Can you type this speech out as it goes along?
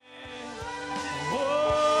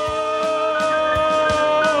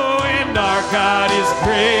Our God is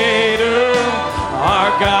greater,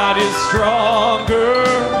 our God is stronger.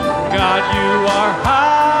 God, you are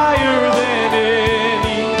higher than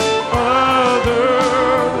any other.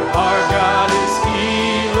 Our God is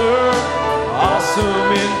healer,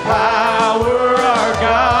 awesome in power. Our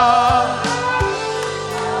God.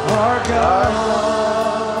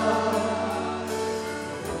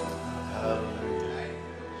 Hallelujah.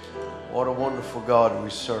 What a wonderful God we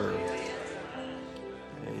serve.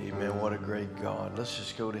 Amen. What a great God. Let's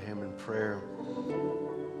just go to Him in prayer.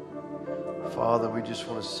 Father, we just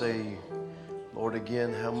want to say, Lord,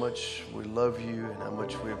 again, how much we love you and how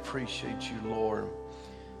much we appreciate you, Lord.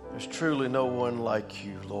 There's truly no one like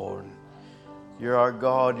you, Lord. You're our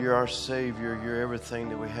God, you're our Savior, you're everything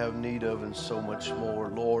that we have need of and so much more.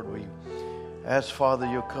 Lord, we ask, Father,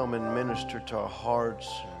 you'll come and minister to our hearts,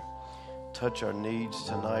 and touch our needs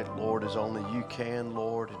tonight, Lord, as only you can,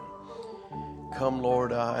 Lord. And come,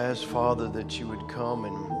 Lord, I ask, Father, that you would come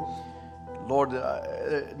and, Lord,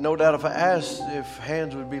 no doubt if I asked if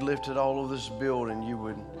hands would be lifted all over this building,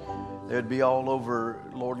 they'd be all over,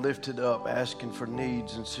 Lord, lifted up, asking for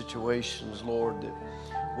needs and situations, Lord, that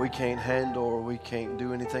we can't handle or we can't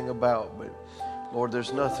do anything about. But, Lord,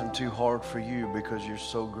 there's nothing too hard for you because you're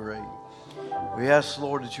so great. We ask,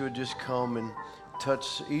 Lord, that you would just come and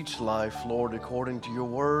touch each life, Lord, according to your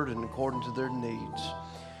word and according to their needs.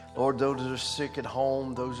 Lord, those that are sick at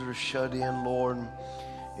home, those that are shut in, Lord,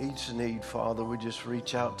 each need, Father, we just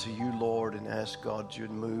reach out to you, Lord, and ask God you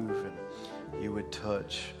would move and you would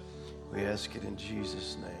touch. We ask it in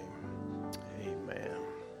Jesus' name. Amen.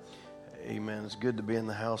 Amen. It's good to be in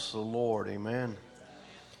the house of the Lord. Amen.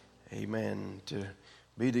 Amen. To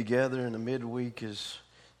be together in the midweek is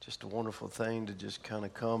just a wonderful thing, to just kind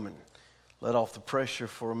of come and let off the pressure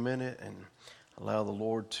for a minute and allow the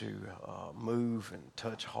Lord to move and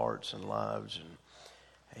touch hearts and lives.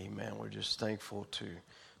 And amen. We're just thankful to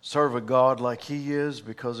serve a God like He is,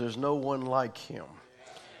 because there's no one like Him.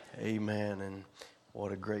 Amen. And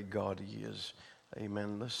what a great God He is.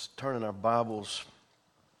 Amen. Let's turn in our Bibles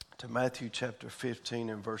to Matthew chapter 15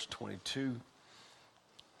 and verse 22. Amen.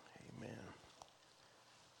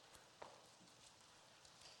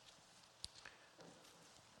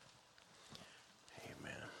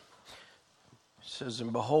 Amen. It says,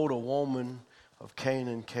 and behold, a woman of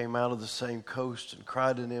Canaan came out of the same coast and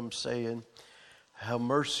cried to him, saying, have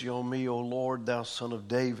mercy on me, O Lord, thou son of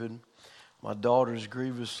David. My daughter is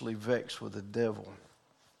grievously vexed with the devil.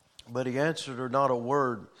 But he answered her not a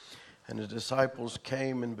word. And the disciples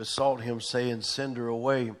came and besought him, saying, send her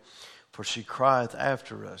away, for she crieth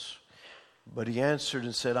after us. But he answered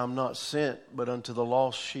and said, I'm not sent, but unto the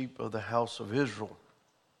lost sheep of the house of Israel.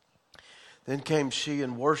 Then came she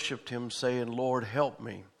and worshipped him, saying, Lord, help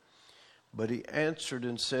me. But he answered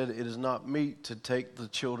and said, it is not meet to take the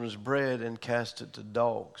children's bread and cast it to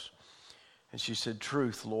dogs. And she said,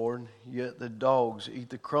 truth, Lord, yet the dogs eat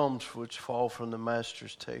the crumbs which fall from the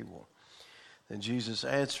master's table. Then Jesus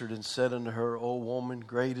answered and said unto her, O woman,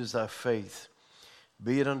 great is thy faith.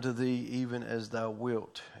 Be it unto thee even as thou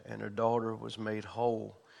wilt. And her daughter was made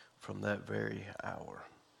whole from that very hour.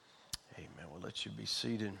 Amen. We'll let you be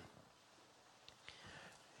seated.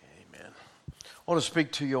 Amen. I want to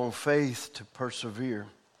speak to you on faith to persevere.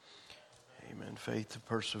 Amen. Faith to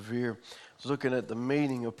persevere. I was looking at the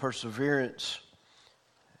meaning of perseverance.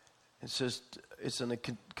 It says it's a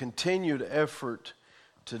continued effort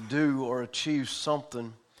to do or achieve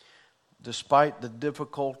something despite the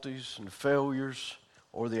difficulties and failures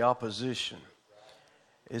or the opposition.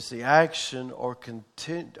 It's the action or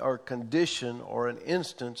condition or an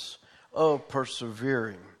instance of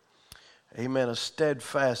persevering. Amen. A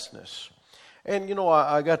steadfastness. And, you know,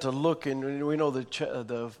 I got to look, and we know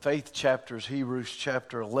the faith chapter is Hebrews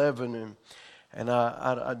chapter 11, and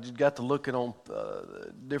I got to looking on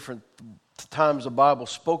different times the Bible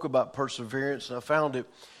spoke about perseverance, and I found it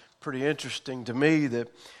pretty interesting to me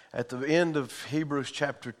that at the end of Hebrews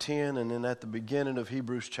chapter 10 and then at the beginning of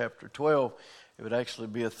Hebrews chapter 12, it would actually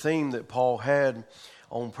be a theme that Paul had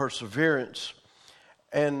on perseverance.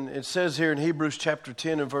 And it says here in Hebrews chapter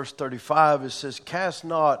 10 and verse 35, it says, cast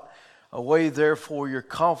not away therefore your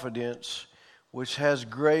confidence, which has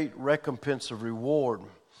great recompense of reward.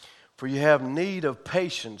 For you have need of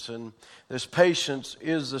patience, and this patience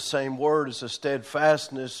is the same word as a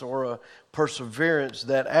steadfastness or a perseverance,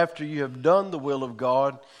 that after you have done the will of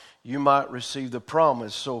God, you might receive the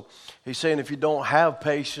promise. So he's saying if you don't have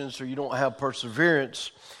patience or you don't have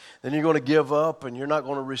perseverance, then you're going to give up and you're not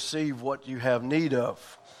going to receive what you have need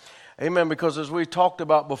of. Amen. Because as we talked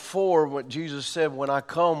about before, what Jesus said, when I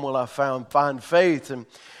come, will I find faith?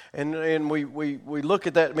 And we look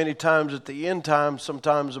at that many times at the end time,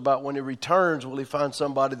 sometimes about when he returns, will he find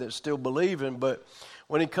somebody that's still believing? But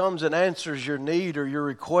when he comes and answers your need or your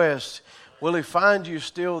request, will he find you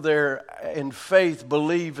still there in faith,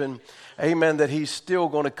 believing, amen, that he's still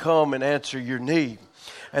going to come and answer your need?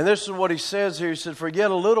 And this is what he says here. He said, for yet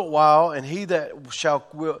a little while, and he that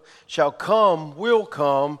shall come will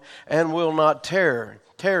come and will not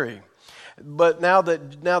tarry. But now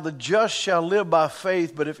the just shall live by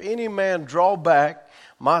faith. But if any man draw back,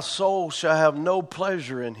 my soul shall have no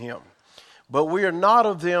pleasure in him. But we are not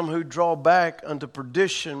of them who draw back unto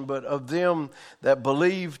perdition, but of them that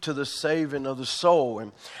believe to the saving of the soul.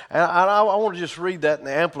 And I want to just read that in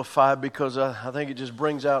the Amplified, because I think it just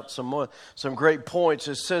brings out some great points.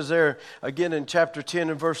 It says there, again in chapter 10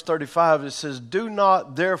 and verse 35, it says, do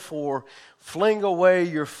not therefore fling away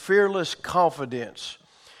your fearless confidence,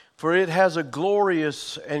 for it has a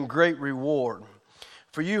glorious and great reward.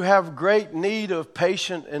 For you have great need of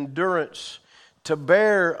patient endurance to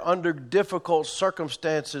bear under difficult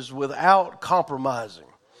circumstances without compromising,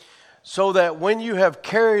 so that when you have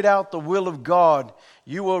carried out the will of God,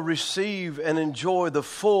 you will receive and enjoy the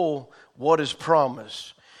full what is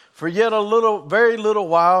promised. For yet very little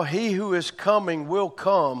while, he who is coming will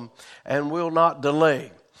come and will not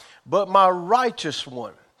delay. But my righteous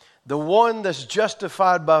one, the one that's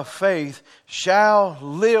justified by faith, shall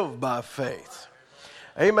live by faith.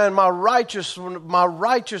 Amen. My righteous one,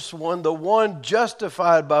 the one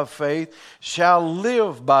justified by faith, shall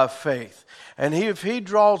live by faith. And if he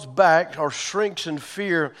draws back or shrinks in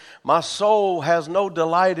fear, my soul has no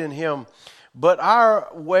delight in him. But our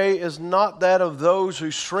way is not that of those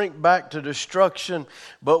who shrink back to destruction,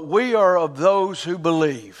 but we are of those who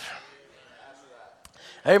believe.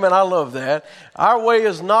 Amen. I love that. Our way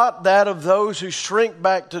is not that of those who shrink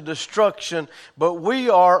back to destruction, but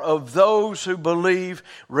we are of those who believe,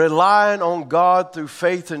 relying on God through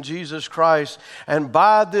faith in Jesus Christ, and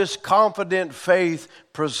by this confident faith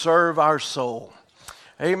preserve our soul.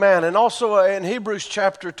 Amen. And also in Hebrews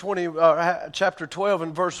chapter 12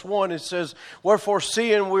 and verse 1, it says, wherefore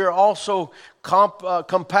seeing we are also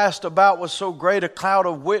compassed about with so great a cloud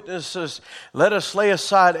of witnesses, let us lay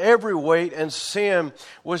aside every weight and sin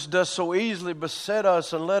which does so easily beset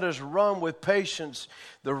us, and let us run with patience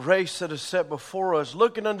the race that is set before us,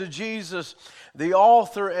 looking unto Jesus, the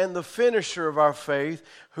author and the finisher of our faith,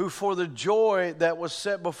 who for the joy that was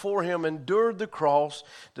set before him endured the cross,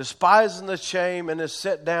 despising the shame, and is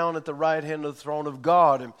set down at the right hand of the throne of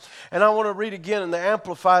God. And I want to read again in the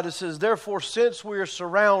Amplified. It says, therefore, since we are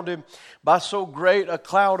surrounded by so great a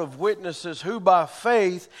cloud of witnesses who by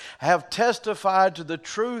faith have testified to the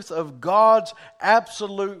truth of God's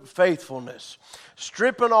absolute faithfulness,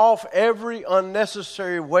 stripping off every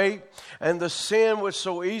unnecessary weight and the sin which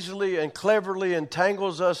so easily and cleverly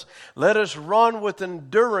entangles us, let us run with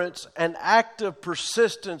endurance and active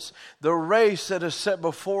persistence the race that is set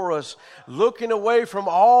before us, looking away from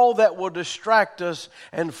all that will distract us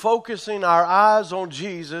and focusing our eyes on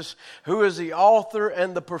Jesus, who is the author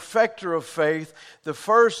and the perfecter of faith, the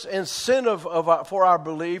first incentive for our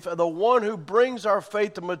belief, and the one who brings our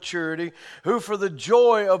faith to maturity, who for the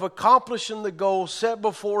joy of accomplishing the goal set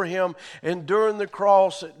before him, enduring the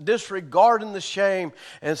cross, disregarding the shame,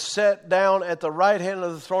 and sat down at the right hand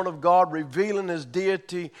of the throne of God, revealing his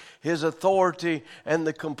deity, his authority, and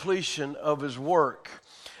the completion of his work.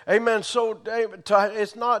 Amen. So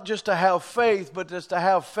it's not just to have faith, but it's to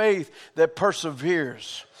have faith that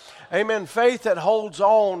perseveres. Amen. Faith that holds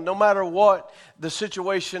on no matter what the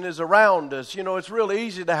situation is around us. You know, it's real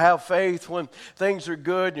easy to have faith when things are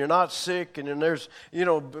good and you're not sick and there's,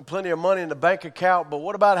 plenty of money in the bank account. But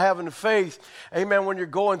what about having faith, amen, when you're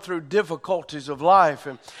going through difficulties of life?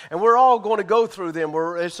 And we're all going to go through them.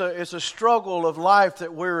 It's a struggle of life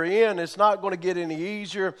that we're in. It's not going to get any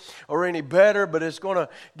easier or any better, but it's going to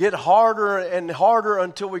get harder and harder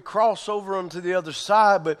until we cross over onto the other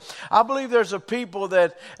side. But I believe there's a people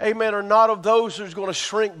that, amen, are not of those who's going to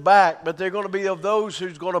shrink back, but they're going to be of those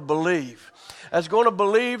who's going to believe. That's going to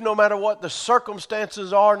believe no matter what the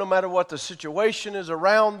circumstances are, no matter what the situation is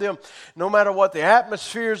around them, no matter what the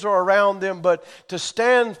atmospheres are around them, but to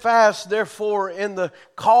stand fast, therefore, in the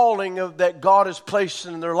calling that God has placed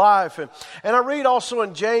in their life. And I read also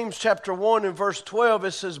in James chapter 1 and verse 12,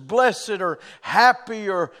 it says, blessed or happy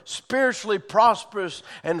or spiritually prosperous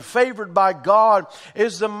and favored by God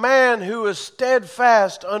is the man who is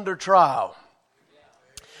steadfast under trial.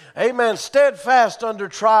 Amen. Steadfast under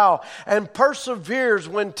trial and perseveres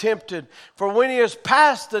when tempted. For when he has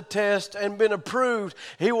passed the test and been approved,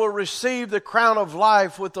 he will receive the crown of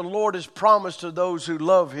life which the Lord has promised to those who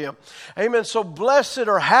love him. Amen. So blessed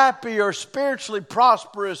or happy or spiritually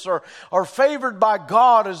prosperous or favored by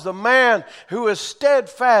God is the man who is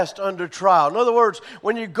steadfast under trial. In other words,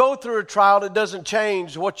 when you go through a trial, it doesn't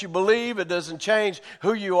change what you believe. It doesn't change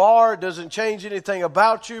who you are. It doesn't change anything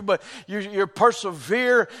about you, but you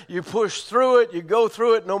persevere. You push through it. You go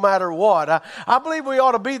through it no matter what. I believe we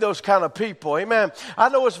ought to be those kind of people. Amen. I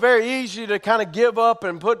know it's very easy to kind of give up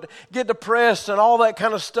and get depressed and all that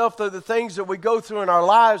kind of stuff. They're the things that we go through in our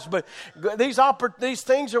lives. But these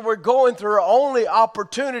things that we're going through are only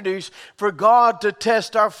opportunities for God to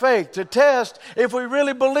test our faith. To test if we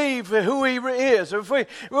really believe who he is. If we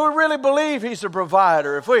really believe he's a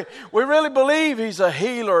provider. If we really believe he's a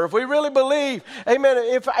healer. If we really believe, amen,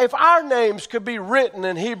 if our names could be written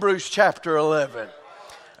in Hebrews chapter 11.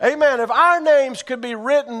 Amen. If our names could be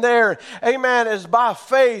written there, amen, as by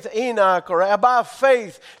faith Enoch, or by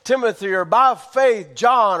faith Timothy, or by faith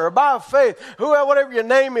John, or by faith whatever your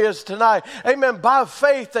name is tonight, amen, by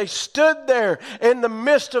faith they stood there in the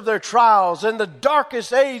midst of their trials, in the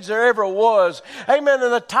darkest age there ever was, amen,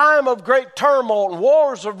 in a time of great turmoil and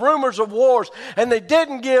wars, of rumors of wars, and they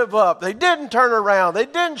didn't give up, they didn't turn around, they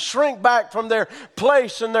didn't shrink back from their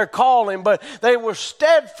place and their calling, but they were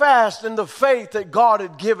steadfast in the faith that God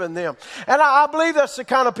had given them. And I believe that's the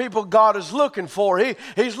kind of people God is looking for.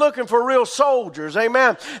 He's looking for real soldiers.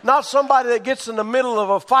 Amen. Not somebody that gets in the middle of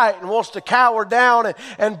a fight and wants to cower down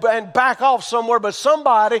and back off somewhere, but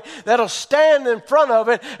somebody that'll stand in front of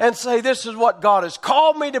it and say, this is what God has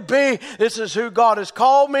called me to be. This is who God has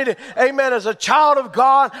called me to. Amen. As a child of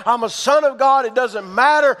God, I'm a son of God. It doesn't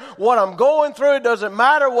matter what I'm going through. It doesn't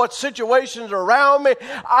matter what situations are around me.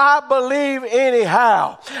 I believe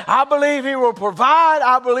anyhow. I believe he will provide.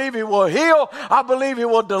 I believe he will heal. I believe he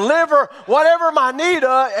will deliver. Whatever my need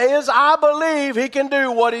is, I believe he can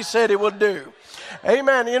do what he said he would do.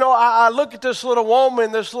 Amen. You know, I look at this little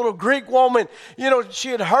woman, this little Greek woman, you know, she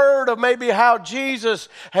had heard of maybe how Jesus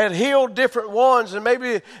had healed different ones, and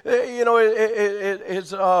maybe, you know,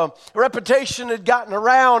 his reputation had gotten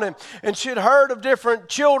around, and she had heard of different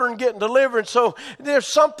children getting delivered. So there's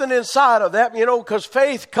something inside of that, you know, because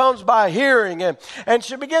faith comes by hearing. And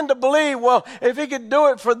she began to believe, well, if he could do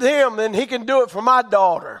it for them, then he can do it for my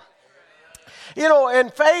daughter. You know,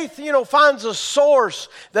 and faith, you know, finds a source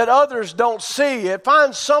that others don't see. It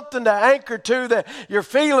finds something to anchor to that your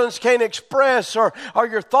feelings can't express, or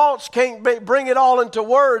your thoughts can't bring it all into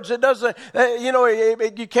words. It doesn't, you know,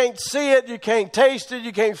 you can't see it, you can't taste it,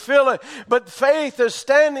 you can't feel it. But faith is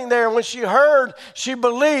standing there, and when she heard, she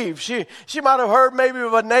believed. She might have heard maybe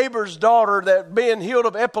of a neighbor's daughter that being healed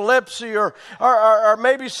of epilepsy, or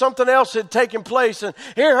maybe something else had taken place. And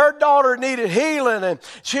here her daughter needed healing, and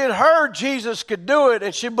she had heard Jesus could do it,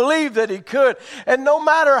 and she believed that he could. And no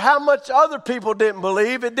matter how much other people didn't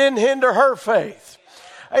believe, it didn't hinder her faith.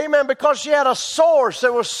 Amen. Because she had a source.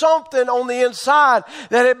 There was something on the inside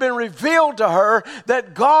that had been revealed to her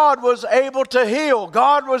that God was able to heal.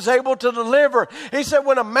 God was able to deliver. He said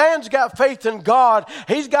when a man's got faith in God,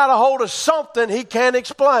 he's got a hold of something he can't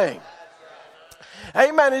explain.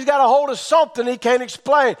 Amen. He's got a hold of something he can't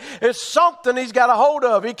explain. It's something he's got a hold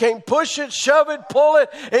of. He can't push it, shove it, pull it.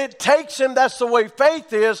 It takes him. That's the way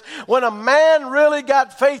faith is. When a man really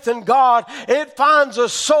got faith in God, it finds a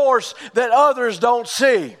source that others don't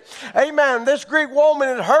see. Amen. This Greek woman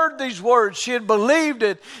had heard these words. She had believed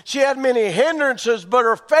it. She had many hindrances, but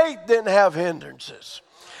her faith didn't have hindrances.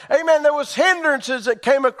 Amen. There was hindrances that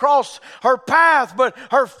came across her path, but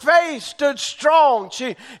her faith stood strong.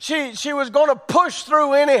 She was going to push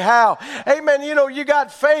through anyhow. Amen. You know, you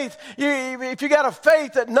got faith. If you got a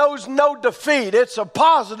faith that knows no defeat, it's a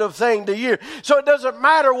positive thing to you. So it doesn't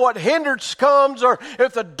matter what hindrance comes, or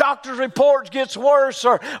if the doctor's report gets worse,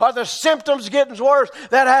 or the symptoms getting worse.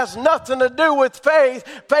 That has nothing to do with faith.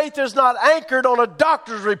 Faith is not anchored on a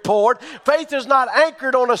doctor's report. Faith is not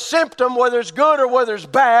anchored on a symptom, whether it's good or whether it's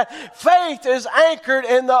bad. Faith is anchored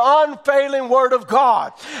in the unfailing Word of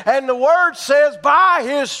God. And the Word says, by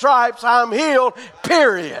His stripes I'm healed,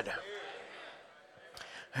 period.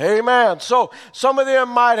 Amen. So some of them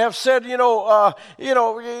might have said,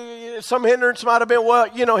 some hindrance might have been, well,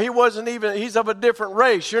 he's of a different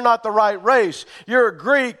race. You're not the right race. You're a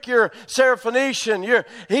Greek. You're Syrophoenician.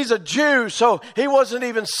 He's a Jew, so he wasn't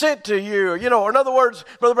even sent to you. You know, in other words,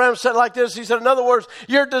 Brother Branham said it like this. He said, in other words,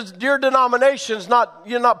 your denomination's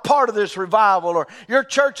you're not part of this revival, or your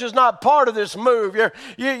church is not part of this move.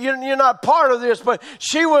 You're not part of this. But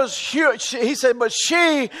she was, he said, but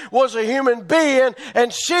she was a human being,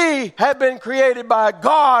 and she had been created by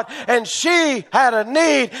God, and she had a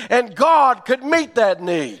need, and God could meet that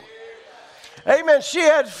need. Amen. She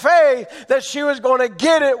had faith that she was going to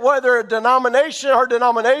get it, whether her denomination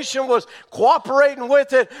was cooperating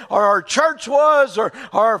with it, or her church was, or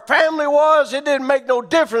her family was. It didn't make no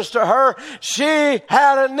difference to her. She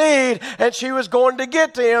had a need, and she was going to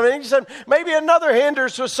get to him. And he said, maybe another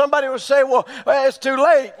hindrance was somebody would say, well, it's too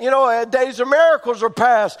late. Days of miracles are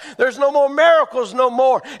past. There's no more miracles no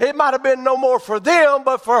more. It might have been no more for them,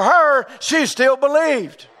 but for her, she still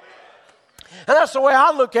believed. And that's the way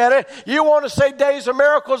I look at it. You want to say days of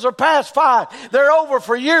miracles are past, fine. They're over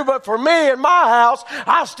for you, but for me and my house,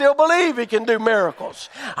 I still believe he can do miracles.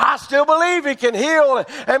 I still believe he can heal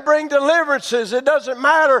and bring deliverances. It doesn't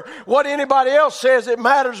matter what anybody else says. It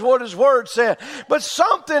matters what his word said. But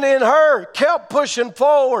something in her kept pushing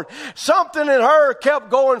forward. Something in her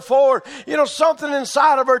kept going forward. Something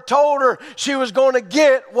inside of her told her she was going to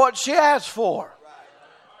get what she asked for.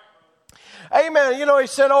 Amen. He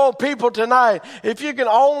said, oh, people tonight, if you can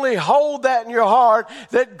only hold that in your heart,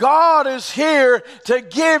 that God is here to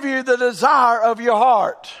give you the desire of your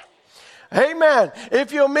heart. Amen.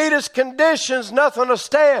 If you'll meet his conditions, nothing will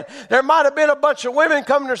stand. There might have been a bunch of women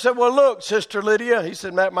coming and said, well, look, Sister Lydia, he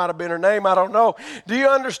said that might have been her name, I don't know. Do you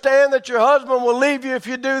understand that your husband will leave you if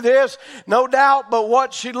you do this? No doubt, but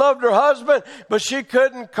what? She loved her husband, but she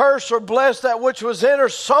couldn't curse or bless that which was in her.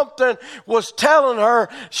 Something was telling her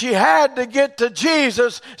she had to get to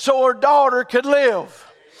Jesus so her daughter could live.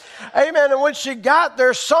 Amen. And when she got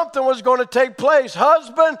there, something was going to take place,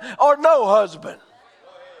 husband or no husband.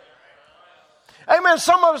 Amen.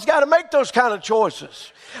 Some of us got to make those kind of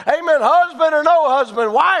choices. Amen. Husband or no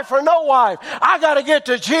husband, wife or no wife. I got to get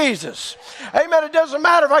to Jesus. Amen. It doesn't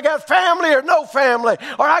matter if I got family or no family,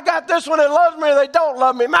 or I got this one that loves me or they don't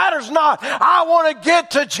love me. Matters not. I want to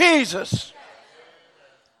get to Jesus.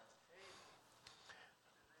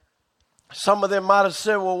 Some of them might have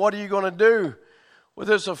said, well, what are you going to do with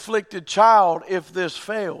this afflicted child if this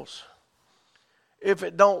fails? If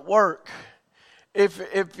it don't work?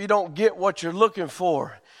 If you don't get what you're looking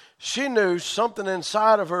for? She knew something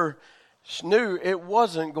inside of her, she knew it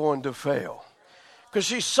wasn't going to fail. Because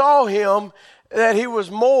she saw him, that he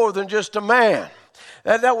was more than just a man.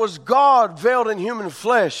 That was God veiled in human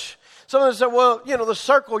flesh. Some of them said, well, the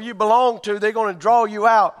circle you belong to, they're going to draw you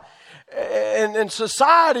out. And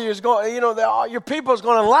society is going, your people is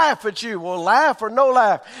going to laugh at you. Well, laugh or no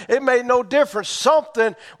laugh, it made no difference.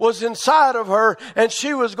 Something was inside of her, and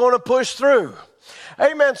she was going to push through.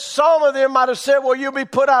 Amen. Some of them might have said, well, you'll be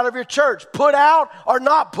put out of your church. Put out or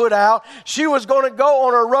not put out, she was going to go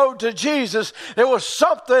on her road to Jesus. There was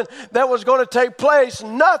something that was going to take place.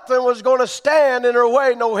 Nothing was going to stand in her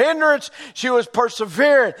way. No hindrance. She was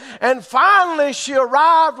persevering. And finally, she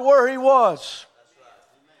arrived where he was.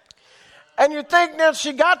 And you think that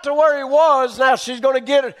she got to where he was, now she's going to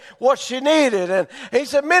get what she needed. And he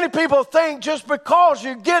said, many people think just because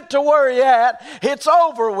you get to where he at, it's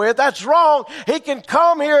over with. That's wrong. He can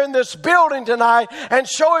come here in this building tonight and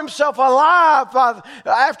show himself alive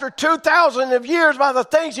after 2,000 of years by the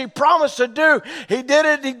things he promised to do. He did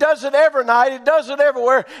it. He does it every night. He does it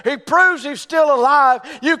everywhere. He proves he's still alive.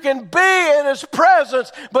 You can be in his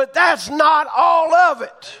presence, but that's not all of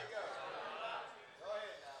it.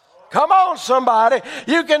 Come on, somebody.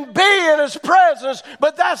 You can be in his presence,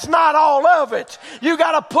 but that's not all of it. You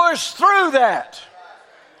got to push through that.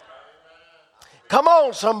 Come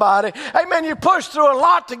on, somebody. Amen. You push through a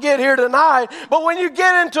lot to get here tonight, but when you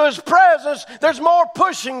get into his presence, there's more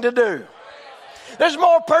pushing to do. There's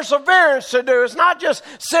more perseverance to do. It's not just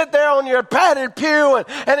sit there on your padded pew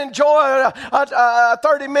and enjoy a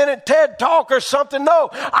 30-minute TED talk or something. No,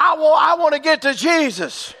 I want to get to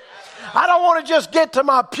Jesus. I don't want to just get to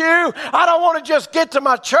my pew. I don't want to just get to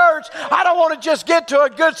my church. I don't want to just get to a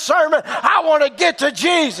good sermon. I want to get to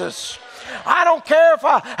Jesus. I don't care if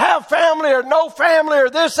I have family or no family or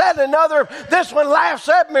this, that, and another. This one laughs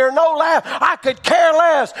at me or no laugh. I could care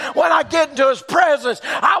less. When I get into his presence,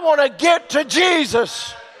 I want to get to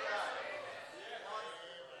Jesus.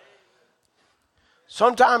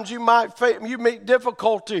 Sometimes you meet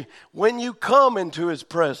difficulty when you come into his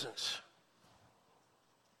presence.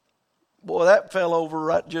 Boy, that fell over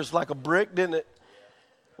right just like a brick, didn't it?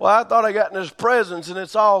 Well, I thought I got in his presence and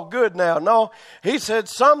it's all good now. No, he said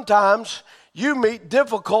sometimes you meet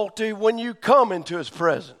difficulty when you come into his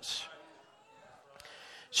presence.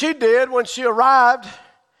 She did when she arrived.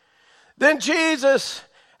 Then Jesus,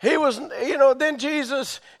 then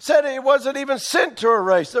Jesus said he wasn't even sent to her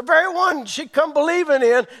race. The very one she come believing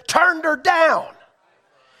in turned her down.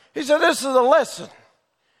 He said, this is a lesson.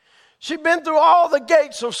 She'd been through all the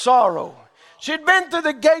gates of sorrow. She'd been through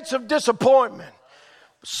the gates of disappointment.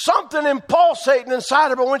 Something impulsating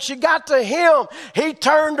inside of her. When she got to him, he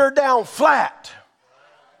turned her down flat.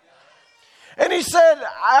 And he said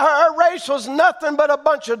her race was nothing but a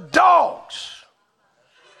bunch of dogs.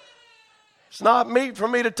 It's not meet for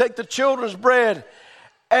me to take the children's bread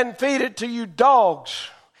and feed it to you dogs.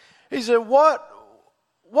 He said, what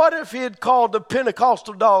if he had called the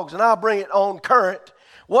Pentecostal dogs, and I'll bring it on current,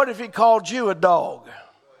 what if he called you a dog?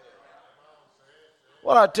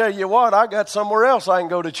 Well, I tell you what, I got somewhere else I can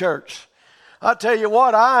go to church. I tell you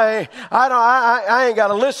what, I ain't got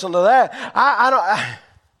to listen to that.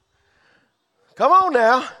 Come on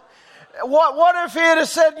now. What if he had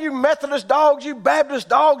said, you Methodist dogs, you Baptist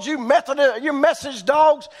dogs, you Message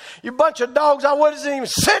dogs, you bunch of dogs, I wasn't even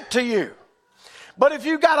sent to you. But if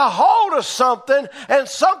you got a hold of something and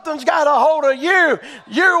something's got a hold of you,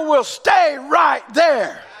 you will stay right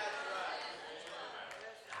there.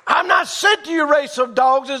 I'm not sent to you, race of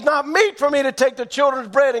dogs. It's not meet for me to take the children's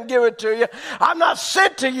bread and give it to you. I'm not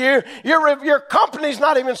sent to you. Your company's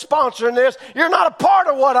not even sponsoring this. You're not a part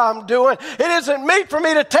of what I'm doing. It isn't meet for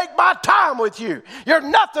me to take my time with you. You're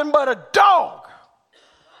nothing but a dog.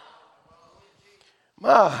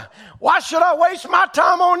 Why should I waste my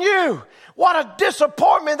time on you? What a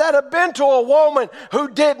disappointment that had been to a woman who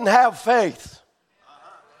didn't have faith.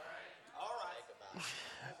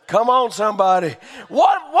 Come on, somebody.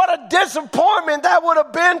 What a disappointment that would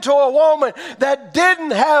have been to a woman that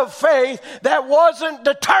didn't have faith, that wasn't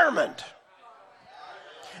determined.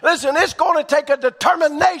 Listen, it's going to take a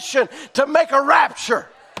determination to make a rapture.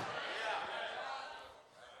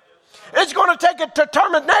 It's going to take a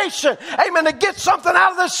determination, amen, to get something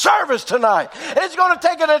out of this service tonight. It's going to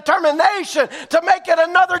take a determination to make it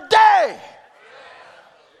another day.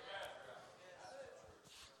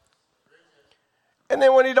 And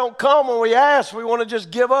then when he don't come, when we ask, we want to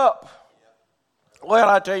just give up. Well,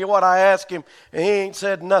 I tell you what, I asked him, and he ain't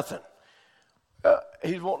said nothing.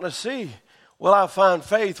 He's wanting to see, will I find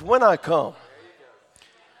faith when I come?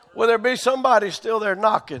 Will there be somebody still there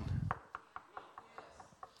knocking?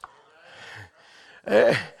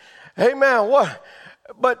 Amen. What?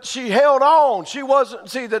 But she held on. She wasn't,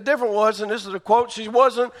 see, the difference was, and this is a quote, she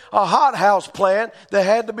wasn't a hothouse plant that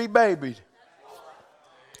had to be babied.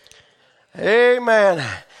 Amen.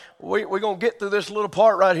 We're going to get through this little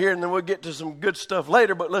part right here, and then we'll get to some good stuff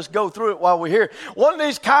later, but let's go through it while we're here. One of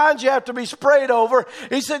these kinds you have to be sprayed over.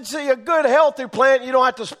 He said, see, a good healthy plant, you don't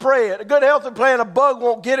have to spray it. A good healthy plant, a bug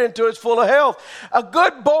won't get into it. It's full of health. A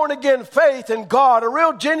good born-again faith in God, a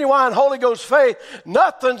real genuine Holy Ghost faith,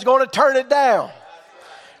 nothing's going to turn it down.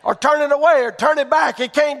 Or turn it away or turn it back.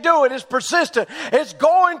 It can't do it. It's persistent. It's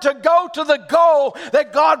going to go to the goal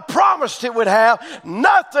that God promised it would have.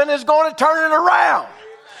 Nothing is going to turn it around.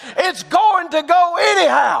 It's going to go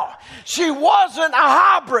anyhow. She wasn't a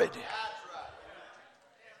hybrid.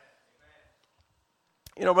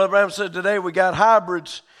 You know, Brother Branham said today we got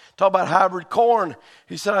hybrids. Talk about hybrid corn.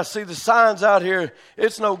 He said, I see the signs out here.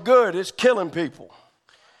 It's no good. It's killing people.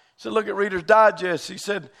 He said, look at Reader's Digest. He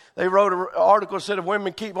said, they wrote an article that said if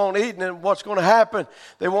women keep on eating, and what's going to happen,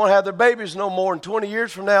 they won't have their babies no more. And 20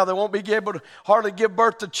 years from now, they won't be able to hardly give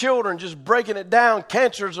birth to children. Just breaking it down,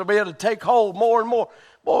 cancers will be able to take hold more and more.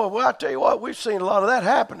 Boy, well, I tell you what, we've seen a lot of that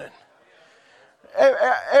happening.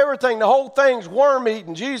 Everything, the whole thing's worm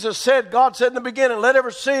eating. Jesus said, God said in the beginning, let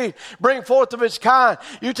every seed bring forth of its kind.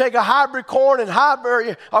 You take a hybrid corn and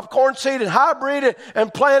hybrid of corn seed and hybrid it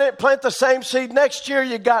and plant the same seed. Next year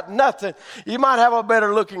you got nothing. You might have a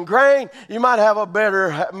better looking grain. You might have a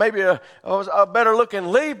better, maybe a better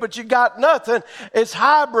looking leaf, but you got nothing. It's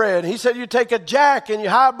hybrid. He said you take a jack and you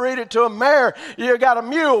hybrid it to a mare. You got a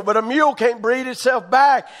mule, but a mule can't breed itself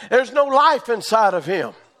back. There's no life inside of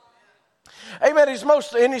him. Amen.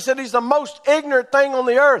 And he said he's the most ignorant thing on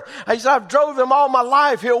the earth. He said, I've drove him all my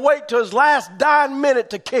life. He'll wait till his last dying minute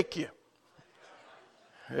to kick you.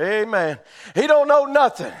 Amen. He don't know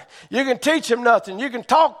nothing. You can teach him nothing. You can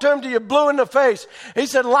talk to him till you're blue in the face. He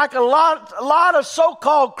said, like a lot of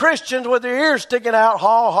so-called Christians with their ears sticking out,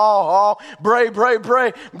 haw, haw, haw, bray, bray,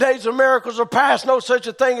 bray. Days of miracles are past. No such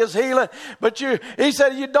a thing as healing. But he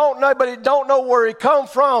said, you don't know, but he don't know where he come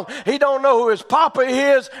from. He don't know who his papa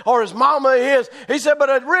is or his mama is. He said, but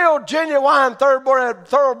a real genuine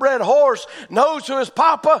thoroughbred horse knows who his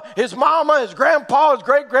papa, his mama, his grandpa, his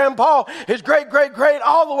great-grandpa, his great-great-great,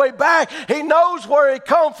 all the way back. He knows where he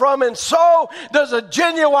come from, and so does a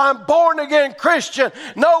genuine born-again Christian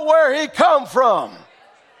know where he come from.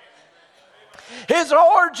 His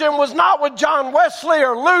origin was not with John Wesley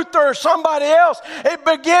or Luther or somebody else. It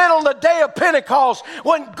began on the day of Pentecost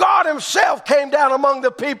when God himself came down among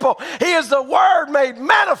the people. He is the Word made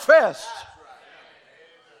manifest.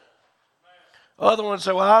 Other ones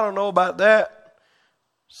say, well, I don't know about that.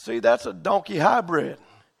 See, that's a donkey hybrid.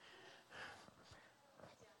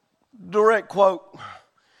 Direct quote.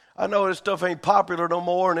 I know this stuff ain't popular no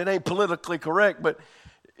more and it ain't politically correct, but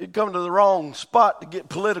it come to the wrong spot to get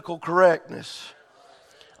political correctness.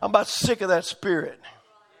 I'm about sick of that spirit.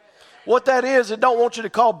 What that is, it don't want you to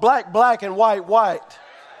call black, black, and white, white.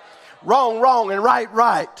 Wrong, wrong, and right,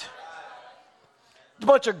 right. A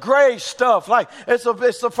bunch of gray stuff. Like it's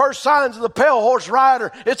the first signs of the pale horse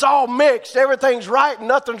rider. It's all mixed. Everything's right and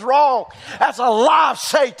nothing's wrong. That's a lie of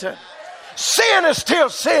Satan. Sin is still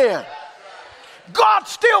sin. God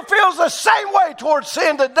still feels the same way towards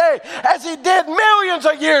sin today as he did millions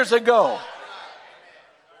of years ago.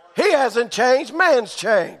 He hasn't changed. Man's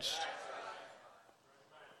changed.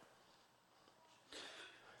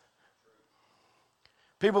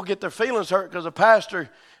 People get their feelings hurt because a pastor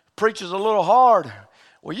preaches a little hard.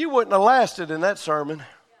 Well, you wouldn't have lasted in that sermon.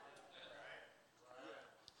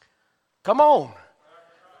 Come on.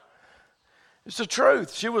 It's the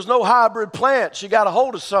truth. She was no hybrid plant. She got a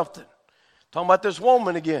hold of something. Talking about this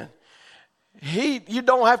woman again. You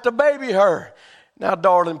don't have to baby her. Now,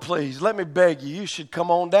 darling, please, let me beg you. You should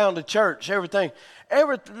come on down to church. Everything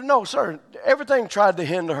tried to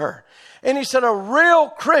hinder her. And he said a real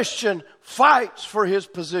Christian fights for his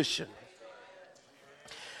position.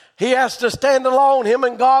 He has to stand alone, him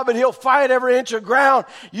and God, but he'll fight every inch of ground.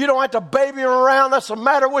 You don't have to baby him around. That's the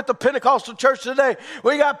matter with the Pentecostal church today.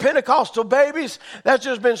 We got Pentecostal babies that's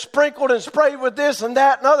just been sprinkled and sprayed with this and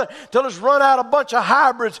that and other till it's run out a bunch of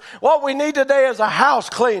hybrids. What we need today is a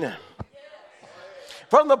house cleaning.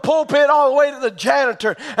 From the pulpit all the way to the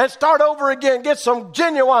janitor and start over again. Get some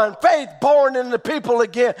genuine faith born in the people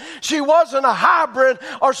again. She wasn't a hybrid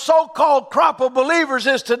or so-called crop of believers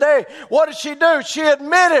is today. What did she do? She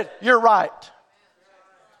admitted, you're right.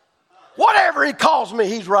 Whatever he calls me,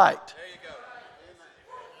 he's right.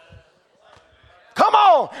 Come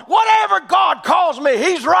on. Whatever God calls me,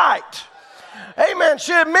 he's right. Amen.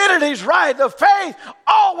 She admitted he's right. The faith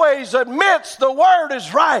always admits the word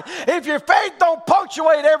is right. If your faith don't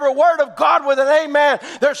punctuate every word of God with an amen,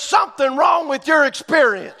 there's something wrong with your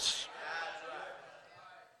experience.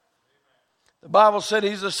 The Bible said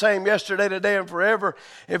he's the same yesterday, today, and forever.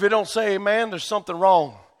 If it don't say amen, there's something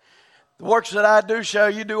wrong. The works that I do shall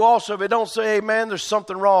you do also. If it don't say amen, there's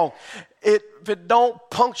something wrong. If it don't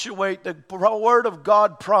punctuate the word of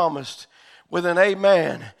God promised with an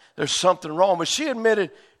amen, there's something wrong. But she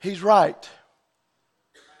admitted he's right.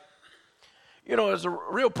 You know, there's a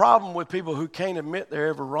real problem with people who can't admit they're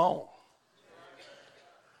ever wrong.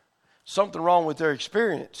 Something wrong with their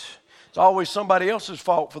experience. It's always somebody else's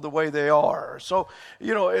fault for the way they are. So,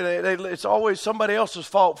 you know, it's always somebody else's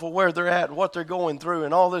fault for where they're at and what they're going through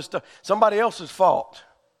and all this stuff. Somebody else's fault.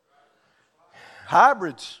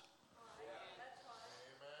 Hybrids.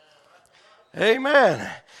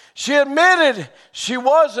 Amen. She admitted she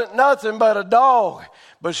wasn't nothing but a dog,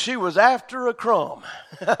 but she was after a crumb.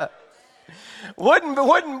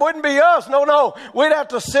 Wouldn't be us. No. We'd have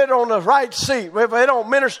to sit on the right seat. If they don't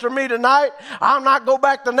minister me tonight, I'll not go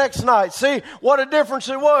back the next night. See what a difference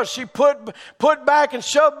it was. She put back,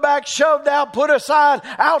 shoved out, put aside,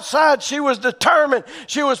 outside. She was determined.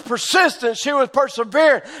 She was persistent. She was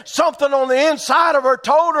persevering. Something on the inside of her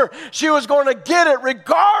told her she was going to get it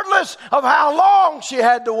regardless of how long she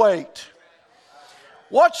had to wait.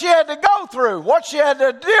 What she had to go through, what she had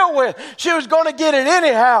to deal with, she was going to get it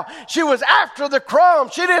anyhow. She was after the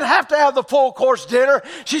crumbs. She didn't have to have the full course dinner.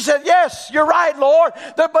 She said, yes, you're right, Lord,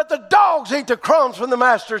 but the dogs eat the crumbs from the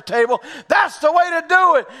master's table. That's the way to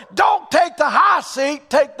do it. Don't take the high seat,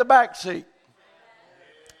 take the back seat.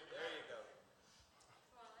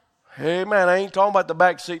 Amen. I ain't talking about the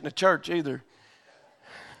back seat in the church either.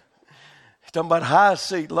 He's talking about high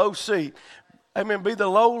seat, low seat. Amen. Be the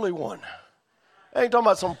lowly one. I ain't talking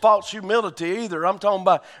about some false humility either. I'm talking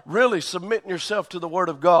about really submitting yourself to the Word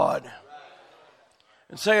of God.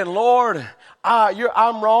 And saying, Lord,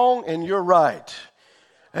 I'm wrong and you're right.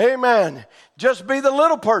 Amen. Just be the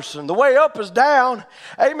little person. The way up is down.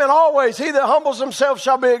 Amen. Always. He that humbles himself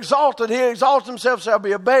shall be exalted. He that exalts himself shall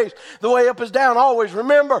be abased. The way up is down always.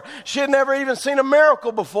 Remember, she had never even seen a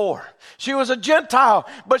miracle before. She was a Gentile,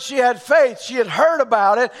 but she had faith. She had heard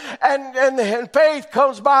about it. And faith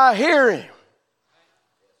comes by hearing.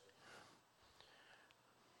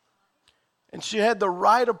 And she had the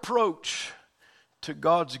right approach to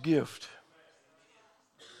God's gift.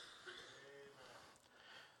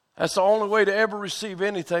 That's the only way to ever receive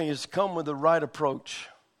anything is to come with the right approach.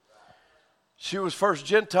 She was first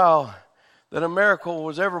Gentile that a miracle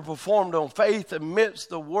was ever performed on. Faith admits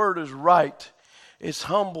the word is right. It's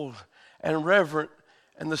humble and reverent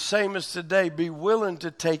And the same as today, be willing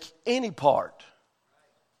to take any part,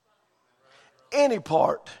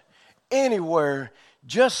 anywhere,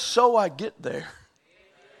 just so I get there.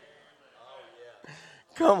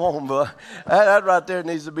 Come on, bud. That right there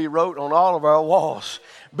needs to be wrote on all of our walls.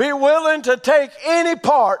 Be willing to take any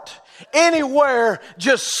part, anywhere,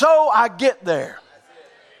 just so I get there.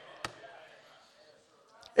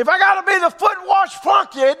 If I got to be the foot wash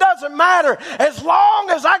flunky, it doesn't matter as long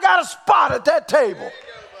as I got a spot at that table.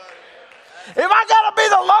 If I got to be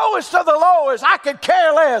the lowest of the lowest, I could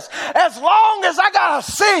care less. As long as I got a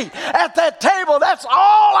seat at that table, that's all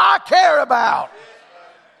I care about.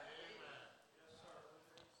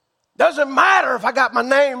 Doesn't matter if I got my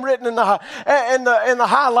name written in the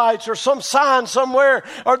highlights or some sign somewhere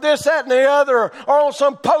or this, that, and the other or on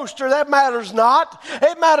some poster. That matters not.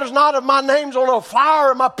 It matters not if my name's on a flyer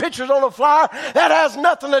or my picture's on a flyer. That has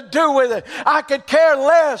nothing to do with it. I could care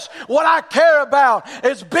less. What I care about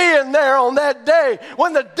is being there on that day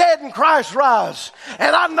when the dead in Christ rise.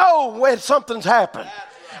 And I know when something's happened.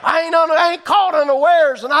 I ain't caught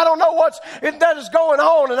unawares, and I don't know that is going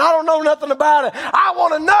on, and I don't know nothing about it. I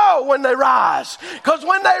want to know when they rise, because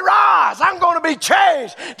when they rise, I'm going to be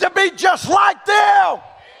changed to be just like them.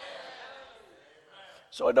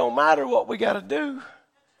 So it don't matter what we got to do,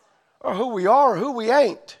 or who we are, or who we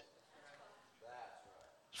ain't.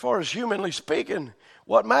 As far as humanly speaking,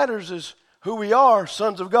 what matters is who we are,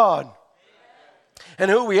 sons of God, and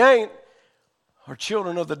who we ain't are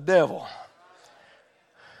children of the devil.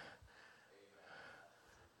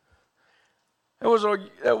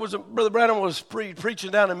 Brother Branham was preaching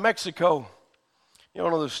down in Mexico. You all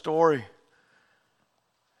know the story.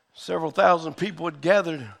 Several thousand people had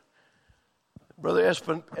gathered. Brother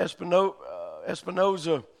Espinoza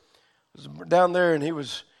was down there, and he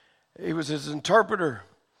was his interpreter.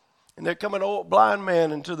 And there come an old blind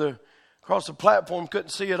man across the platform, couldn't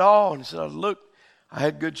see at all. And he said, "Look, I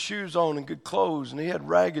had good shoes on and good clothes." And he had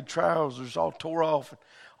ragged trousers all tore off, and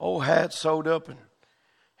old hat sewed up, and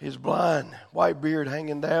his blind, white beard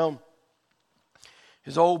hanging down.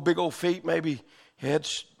 His big old feet, maybe he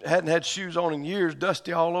hadn't had shoes on in years,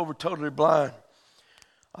 dusty all over, totally blind.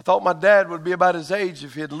 I thought my dad would be about his age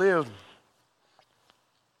if he had lived.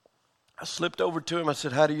 I slipped over to him. I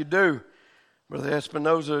said, "How do you do?" Brother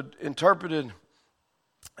Espinoza interpreted.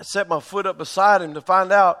 I set my foot up beside him to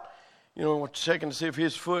find out, checking to see if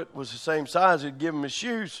his foot was the same size. He'd give him his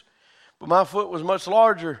shoes. But my foot was much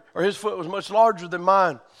larger, or his foot was much larger than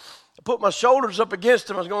mine. I put my shoulders up against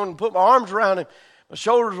him. I was going to put my arms around him. My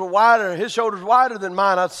shoulders were wider. His shoulders wider than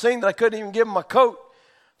mine. I'd seen that I couldn't even give him my coat.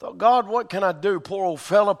 I thought, God, what can I do? Poor old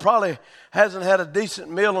fella probably hasn't had a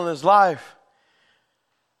decent meal in his life.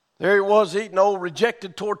 There he was eating old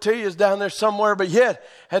rejected tortillas down there somewhere, but yet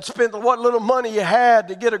had spent what little money he had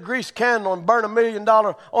to get a greased candle and burn $1 million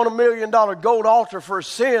on $1 million gold altar for his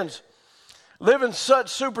sins. Living such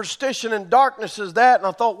superstition and darkness as that. And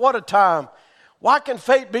I thought, what a time. Why can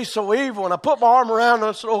fate be so evil? And I put my arm around him and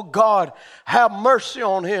I said, "Oh God, have mercy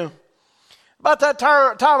on him." About that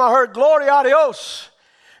time I heard "Gloria a Dios."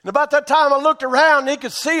 And about that time I looked around and he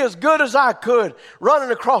could see as good as I could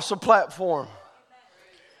running across the platform.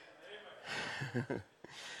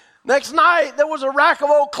 Next night, there was a rack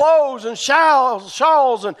of old clothes and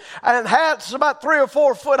shawls and hats about 3 or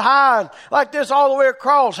 4 foot high, like this all the way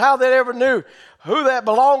across. How they ever knew who that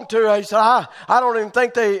belonged to? He said, I don't even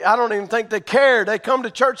think they cared. They come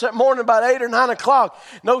to church that morning about 8 or 9 o'clock.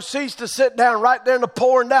 No seats to sit down right there in the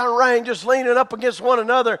pouring down rain, just leaning up against one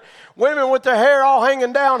another. Women with their hair all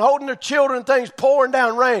hanging down, holding their children and things, pouring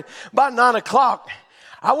down rain. About 9 o'clock.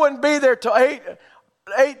 I wouldn't be there till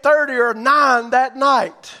 8:30 or 9 that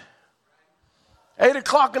night. 8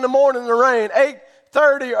 o'clock in the morning in the rain,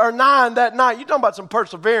 8:30 or 9 that night. You're talking about some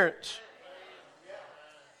perseverance.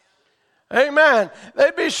 Amen.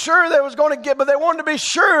 They'd be sure they was going to get, but they wanted to be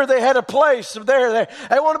sure they had a place there.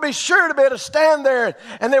 They wanted to be sure to be able to stand there,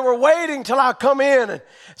 and they were waiting till I come in. And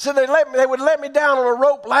so they would let me down on a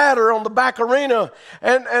rope ladder on the back arena,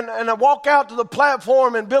 and I walk out to the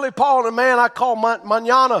platform, and Billy Paul, and man I call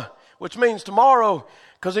mañana, which means tomorrow,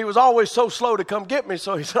 because he was always so slow to come get me.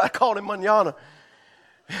 So he said I called him mañana.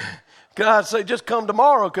 God say, just come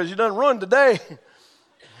tomorrow because you done run today.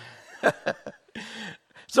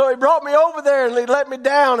 So he brought me over there and he let me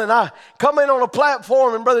down, and I come in on a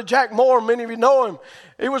platform, and Brother Jack Moore, many of you know him,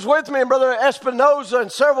 he was with me, and Brother Espinoza and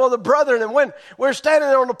several other brethren. And when we were standing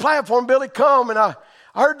there on the platform, Billy come, and I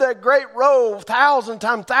heard that great row of 1,000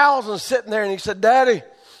 times thousands sitting there, and he said, "Daddy,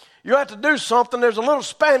 you have to do something. There's a little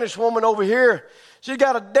Spanish woman over here. She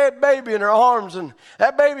got a dead baby in her arms, and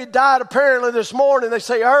that baby died apparently this morning. They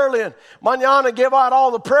say early, and Manana gave out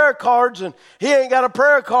all the prayer cards, and he ain't got a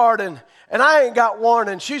prayer card, and I ain't got one.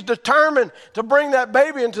 And she's determined to bring that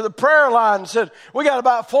baby into the prayer line and said, we got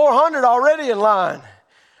about 400 already in line.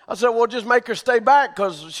 I said, well, just make her stay back,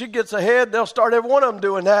 because she gets ahead, they'll start every one of them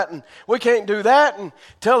doing that, and we can't do that, and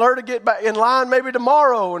tell her to get back in line maybe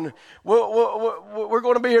tomorrow, and we're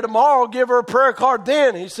going to be here tomorrow, give her a prayer card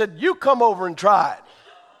then. He said, you come over and try it.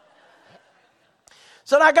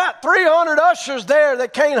 Said, I got 300 ushers there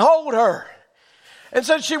that can't hold her. And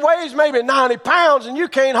said she weighs maybe 90 pounds and you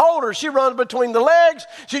can't hold her. She runs between the legs,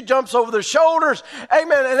 she jumps over the shoulders,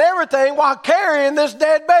 amen, and everything while carrying this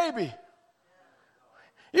dead baby.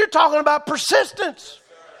 You're talking about persistence.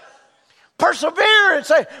 Persevere and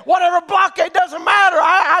say, whatever blockade, doesn't matter.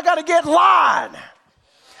 I got to get in line.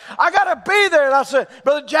 I got to be there. And I said,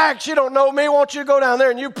 Brother Jack, she don't know me. I want you to go down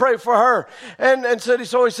there and you pray for her. So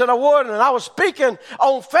he said I would. And I was speaking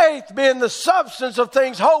on faith being the substance of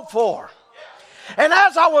things hoped for. And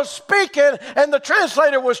as I was speaking and the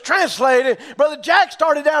translator was translating, Brother Jack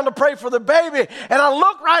started down to pray for the baby. And I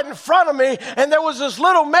looked right in front of me, and there was this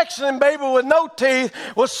little Mexican baby with no teeth,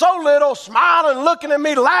 was so little, smiling, looking at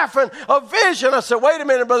me, laughing, a vision. I said, wait a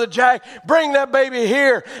minute, Brother Jack, bring that baby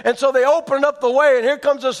here. And so they opened up the way, and here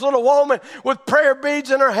comes this little woman with prayer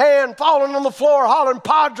beads in her hand, falling on the floor, hollering,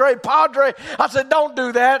 Padre, Padre. I said, don't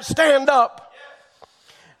do that, stand up.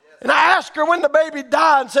 And I asked her when the baby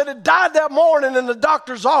died, and said it died that morning in the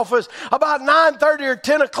doctor's office about 9:30 or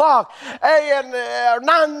 10 o'clock. About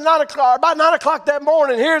 9 o'clock that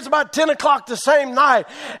morning. Here's about 10 o'clock the same night.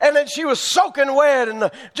 And then she was soaking wet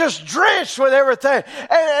and just drenched with everything.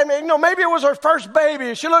 And maybe it was her first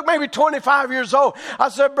baby. She looked maybe 25 years old. I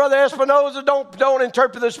said, Brother Espinoza, don't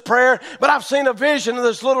interpret this prayer, but I've seen a vision of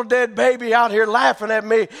this little dead baby out here laughing at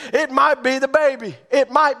me. It might be the baby.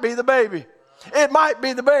 It might be the baby. It might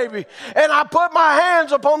be the baby. And I put my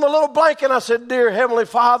hands upon the little blanket and I said, dear Heavenly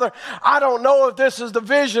Father, I don't know if this is the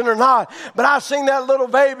vision or not, but I seen that little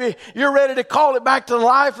baby. You're ready to call it back to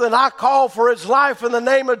life. Then I call for its life in the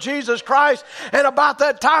name of Jesus Christ. And about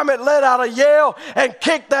that time it let out a yell and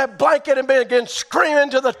kicked that blanket and began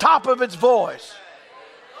screaming to the top of its voice.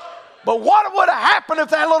 But what would have happened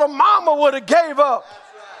if that little mama would have gave up?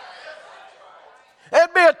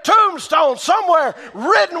 There'd be a tombstone somewhere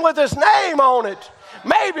written with his name on it.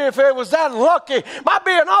 Maybe if it was that lucky, might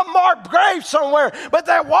be an unmarked grave somewhere. But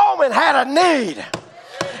that woman had a need.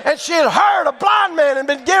 And she had heard a blind man and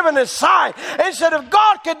been given his sight. And said, if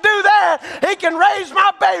God could do that, he can raise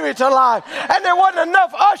my baby to life. And there wasn't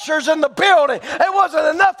enough ushers in the building. There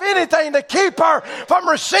wasn't enough anything to keep her from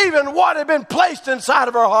receiving what had been placed inside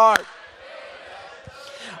of her heart.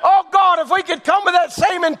 Oh, God, if we could come with that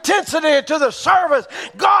same intensity to the service.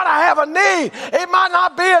 God, I have a need. It might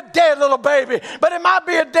not be a dead little baby, but it might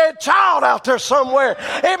be a dead child out there somewhere.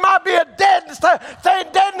 It might be a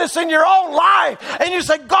deadness in your own life. And you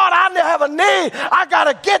say, God, I have a need. I got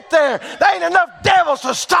to get there. There ain't enough devils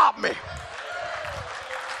to stop me.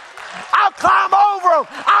 I'll climb over them.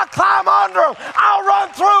 I'll climb under them. I'll run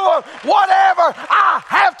through them. Whatever. I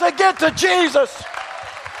have to get to Jesus.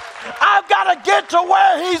 I've got to get to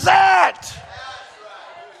where he's at.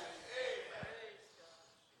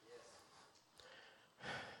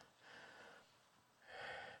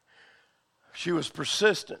 She was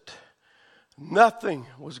persistent. Nothing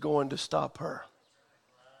was going to stop her.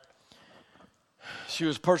 She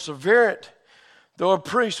was perseverant. Though a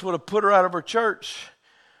priest would have put her out of her church,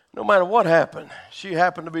 no matter what happened. She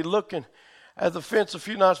happened to be looking at the fence a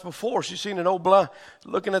few nights before. She seen an old blind,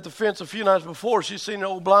 looking at the fence a few nights before, she seen an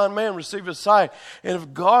old blind man receive his sight. And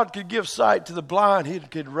if God could give sight to the blind, he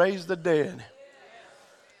could raise the dead.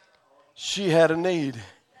 She had a need.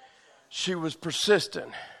 She was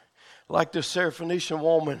persistent, like the Syrophoenician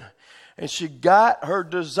woman. And she got her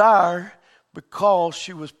desire because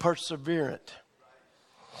she was perseverant.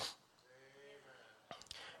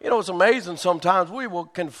 You know, it's amazing sometimes we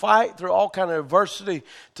can fight through all kind of adversity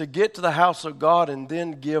to get to the house of God and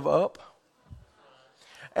then give up.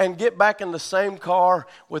 And get back in the same car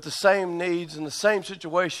with the same needs and the same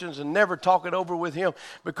situations and never talk it over with him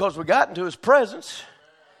because we got into his presence.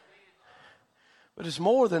 But it's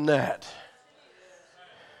more than that.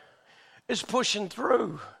 It's pushing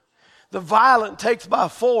through. The violent takes by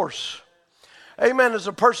force. Amen. There's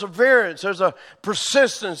a perseverance. There's a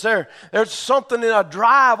persistence. There's something in a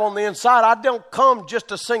drive on the inside. I don't come just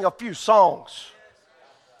to sing a few songs.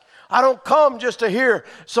 I don't come just to hear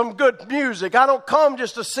some good music. I don't come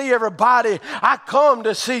just to see everybody. I come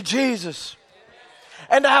to see Jesus.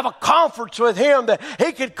 And to have a conference with him that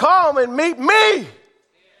he could come and meet me.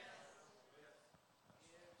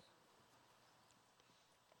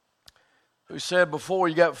 We said before,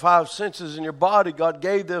 you got 5 senses in your body. God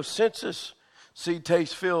gave those senses, see,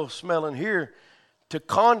 taste, feel, smell, and hear, to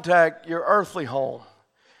contact your earthly home.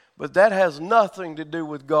 But that has nothing to do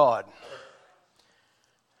with God.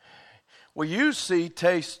 Well, you see,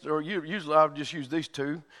 taste, or usually I'll just use these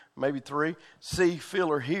 2, maybe 3, see,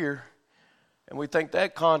 feel, or hear. And we think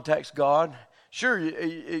that contacts God. Sure,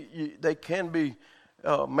 they can be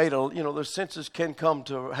made, those senses can come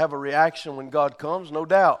to have a reaction when God comes, no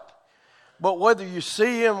doubt. But whether you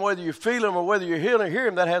see Him, whether you feel Him, or whether you hear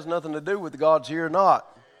Him, that has nothing to do with God's here or not.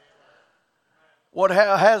 What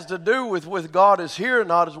has to do with God is here or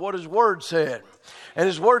not is what His Word said. And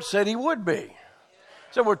His Word said He would be.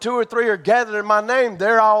 So where 2 or 3 are gathered in my name,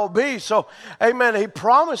 there I will be. So, amen, He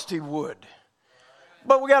promised He would.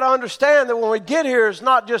 But we got to understand that when we get here, it's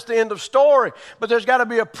not just the end of story, but there's got to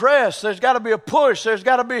be a press, there's got to be a push, there's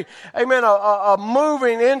got to be, amen, a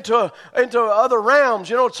moving into other realms.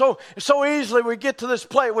 So easily we get to this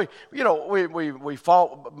place. We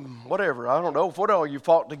fought, whatever, I don't know, what all you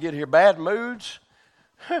fought to get here? Bad moods,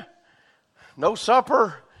 no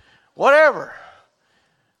supper, whatever,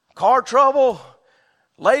 car trouble.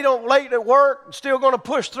 Late at work, still going to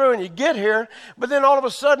push through, and you get here, but then all of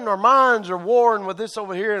a sudden our minds are warring with this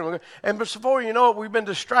over here, and before you know it, we've been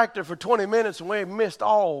distracted for 20 minutes and we've missed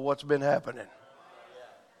all what's been happening.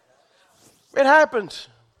 It happens.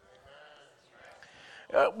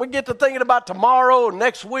 We get to thinking about tomorrow and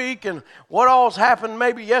next week and what all's happened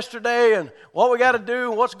maybe yesterday and what we got to do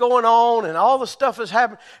and what's going on, and all the stuff has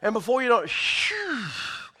happened, and before you know it,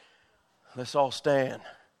 let's all stand.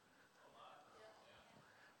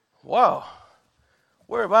 Wow,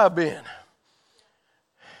 where have I been?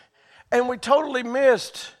 And we totally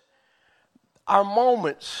missed our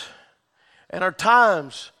moments and our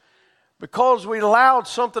times because we allowed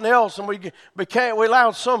something else, and we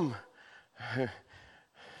allowed something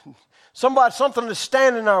to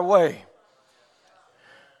stand in our way.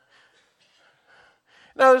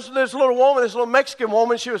 Now, this little Mexican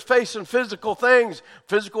woman, she was facing physical things,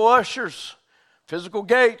 physical ushers, physical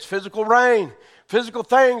gates, physical rain, physical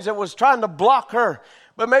things that was trying to block her.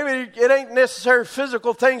 But maybe it ain't necessarily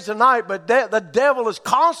physical things tonight, but the devil is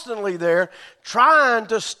constantly there trying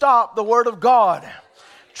to stop the Word of God,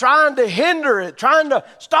 trying to hinder it, trying to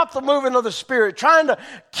stop the moving of the Spirit, trying to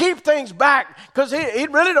keep things back, because he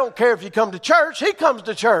really don't care if you come to church. He comes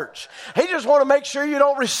to church. He just want to make sure you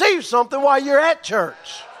don't receive something while you're at church.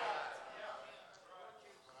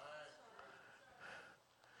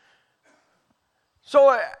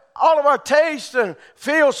 So all of our taste and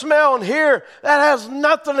feel, smell, and hear, that has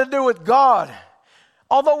nothing to do with God.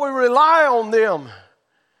 Although we rely on them,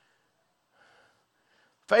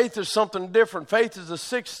 faith is something different. Faith is a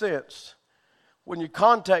sixth sense. When you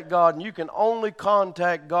contact God, and you can only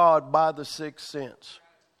contact God by the sixth sense,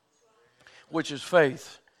 which is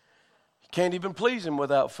faith. You can't even please Him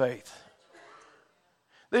without faith.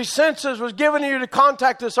 These senses was given to you to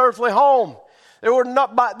contact this earthly home. They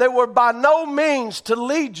were by no means to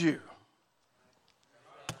lead you.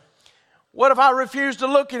 What if I refused to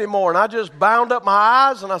look anymore and I just bound up my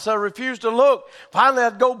eyes and I said I refuse to look? Finally,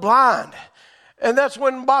 I'd go blind. And that's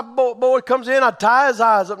when my boy comes in, I tie his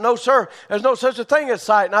eyes up. No, sir, there's no such a thing as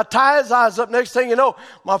sight. And I tie his eyes up. Next thing you know,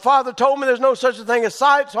 my father told me there's no such a thing as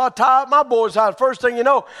sight, so I tie up my boy's eyes. First thing you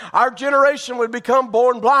know, our generation would become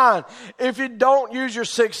born blind. If you don't use your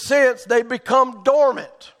sixth sense, they become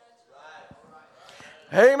dormant.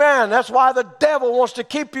 Amen. That's why the devil wants to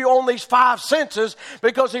keep you on these 5 senses,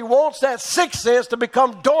 because he wants that sixth sense to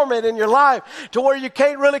become dormant in your life to where you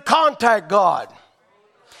can't really contact God.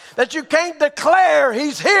 That you can't declare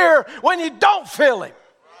He's here when you don't feel Him.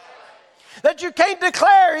 That you can't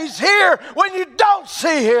declare He's here when you don't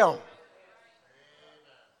see Him.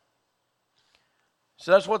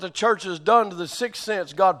 So that's what the church has done to the sixth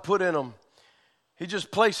sense God put in them. He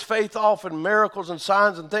just placed faith off in miracles and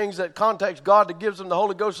signs and things that contacts God, that gives them the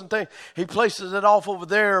Holy Ghost and things. He places it off over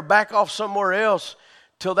there or back off somewhere else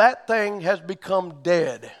till that thing has become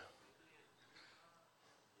dead.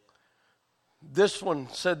 This one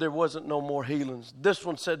said there wasn't no more healings. This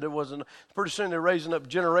one said there wasn't. Pretty soon they're raising up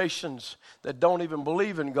generations that don't even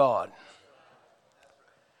believe in God.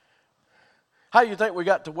 How do you think we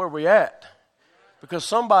got to where we at? Because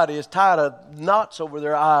somebody is tied of knots over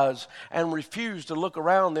their eyes and refused to look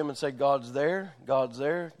around them and say, God's there, God's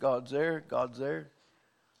there, God's there, God's there.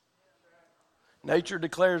 Nature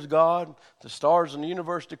declares God. The stars in the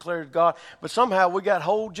universe declares God. But somehow we got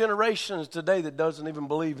whole generations today that doesn't even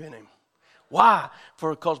believe in Him. Why?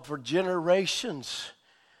 Because for generations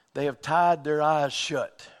they have tied their eyes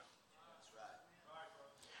shut.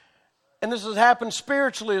 And this has happened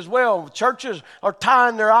spiritually as well. Churches are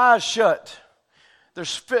tying their eyes shut.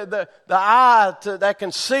 There's the eye that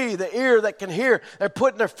can see, the ear that can hear. They're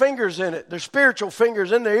putting their fingers in it, their spiritual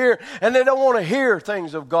fingers in their ear, and they don't want to hear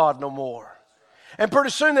things of God no more. And pretty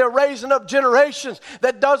soon they're raising up generations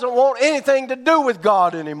that doesn't want anything to do with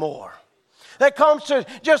God anymore. That comes to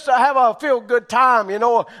just to have a feel-good time,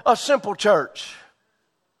 a simple church.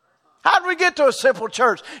 How did we get to a simple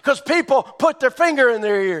church? Because people put their finger in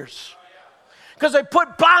their ears. Because they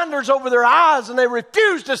put blinders over their eyes and they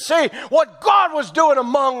refused to see what God was doing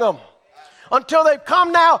among them. Until they've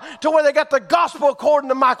come now to where they got the gospel according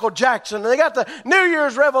to Michael Jackson. And they got the New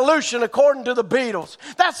Year's revolution according to the Beatles.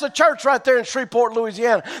 That's the church right there in Shreveport,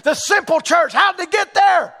 Louisiana. The simple church. How did they get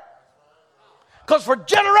there? Because for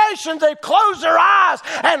generations they've closed their eyes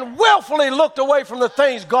and willfully looked away from the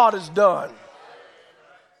things God has done.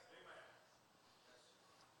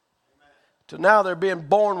 To now they're being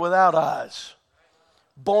born without eyes.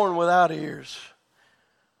 Born without ears.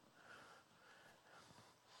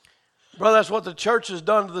 Brother, that's what the church has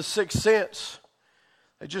done to the sixth sense.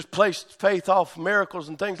 They just placed faith off miracles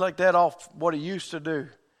and things like that off what he used to do.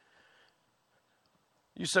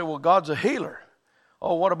 You say, well, God's a healer.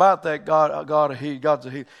 Oh, what about that God's a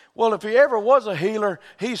healer? Well, if he ever was a healer,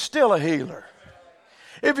 he's still a healer.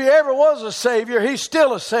 If he ever was a savior, he's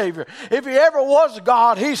still a savior. If he ever was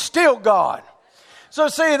God, he's still God. So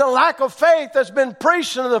see, the lack of faith that's been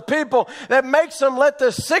preached to the people that makes them let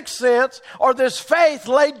this sixth sense or this faith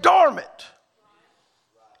lay dormant.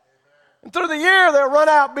 And through the year, they'll run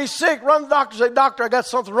out, be sick, run to the doctor, say, doctor, I got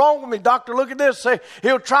something wrong with me. Doctor, look at this. Say,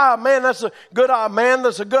 he'll try. Man, that's a good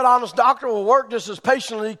honest doctor will work just as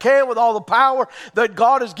patiently as he can with all the power that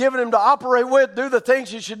God has given him to operate with, do the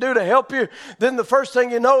things he should do to help you. Then the first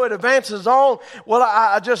thing you know, it advances on. Well,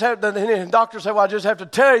 I just have to, and doctors say, well, I just have to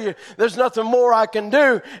tell you, there's nothing more I can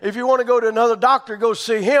do. If you want to go to another doctor, go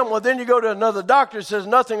see him. Well, then you go to another doctor, says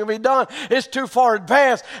nothing can be done. It's too far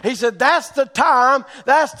advanced. He said, that's the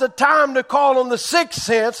time to call on the sixth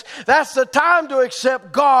sense. That's the time to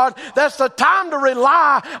accept God. That's the time to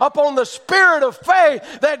rely upon the spirit of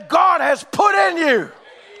faith that God has put in you.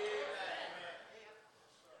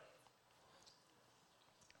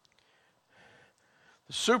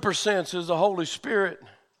 The super sense is the Holy Spirit.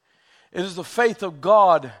 It is the faith of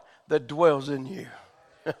God that dwells in you.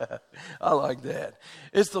 I like that.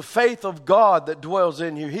 It's the faith of God that dwells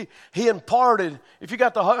in you. He imparted. If you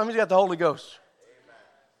got how many's got the Holy Ghost?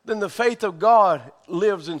 Then the faith of God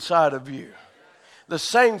lives inside of you. The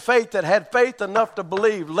same faith that had faith enough to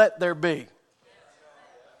believe, let there be.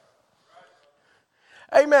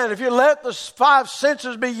 Amen. If you let the five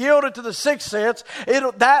senses be yielded to the sixth sense,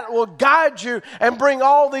 that will guide you and bring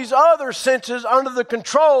all these other senses under the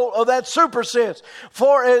control of that super sense.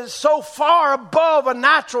 For it is so far above a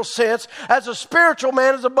natural sense as a spiritual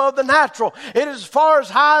man is above the natural. It is as far as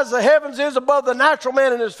high as the heavens is above the natural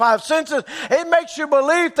man in his five senses. It makes you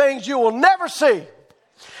believe things you will never see.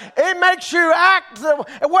 It makes you act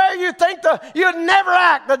where you think you'd never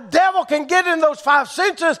act. The devil can get in those five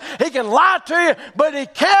senses. He can lie to you, but he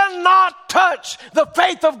cannot touch the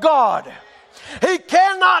faith of God. He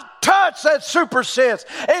cannot touch that super sense.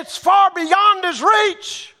 It's far beyond his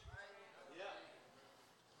reach.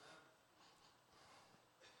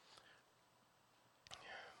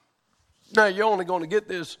 Now, you're only going to get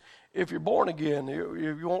this if you're born again.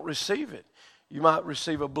 You won't receive it. You might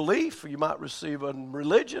receive a belief, or you might receive a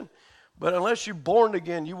religion, but unless you're born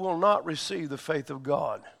again, you will not receive the faith of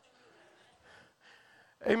God.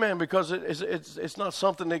 Amen, because it's not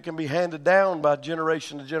something that can be handed down by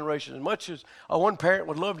generation to generation. As much as one parent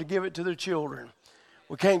would love to give it to their children,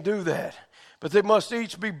 we can't do that. But they must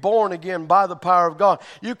each be born again by the power of God.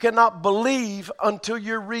 You cannot believe until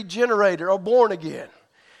you're regenerated or born again.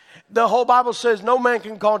 The whole Bible says no man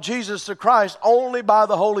can call Jesus the Christ only by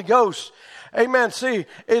the Holy Ghost. Amen. See,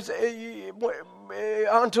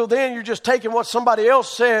 until then, you're just taking what somebody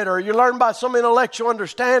else said, or you learn by some intellectual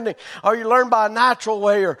understanding, or you learn by a natural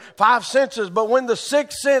way, or five senses. But when the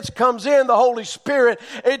sixth sense comes in, the Holy Spirit,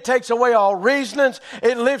 it takes away all reasonings.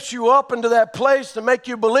 It lifts you up into that place to make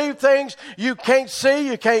you believe things you can't see,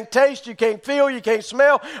 you can't taste, you can't feel, you can't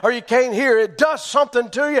smell, or you can't hear. It does something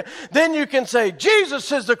to you. Then you can say,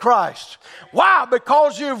 Jesus is the Christ. Why?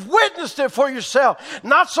 Because you've witnessed it for yourself.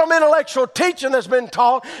 Not some intellectual teaching that's been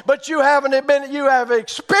taught, but you have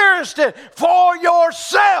experienced it for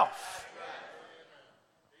yourself.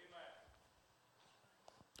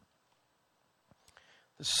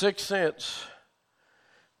 The sixth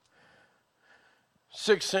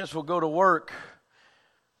sense will go to work.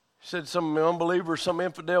 He said some unbeliever, some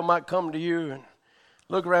infidel might come to you and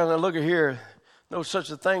look around and look at here. No such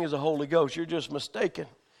a thing as a Holy Ghost. You're just mistaken.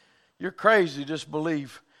 You're crazy. Just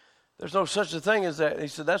believe There's no such a thing as that. And he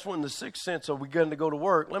said, that's when the sixth sense will begin to go to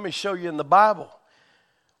work. Let me show you in the Bible.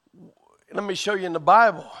 Let me show you in the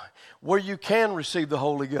Bible where you can receive the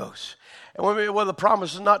Holy Ghost. And where the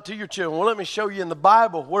promise is not to your children. Well, let me show you in the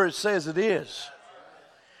Bible where it says it is.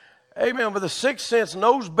 Amen. But the sixth sense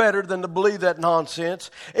knows better than to believe that nonsense.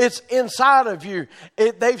 It's inside of you.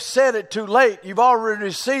 They've said it too late. You've already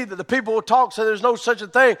received that. The people who talk say there's no such a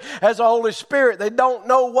thing as the Holy Spirit. They don't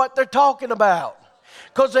know what they're talking about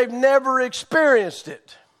because they've never experienced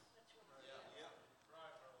it.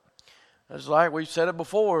 It's like we've said it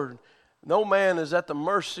before. No man with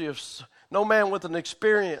an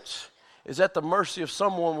experience is at the mercy of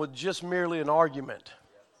someone with just merely an argument.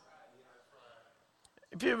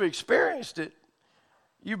 If you've experienced it,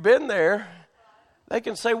 you've been there, they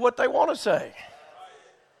can say what they want to say.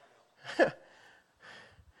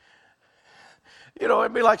 You know,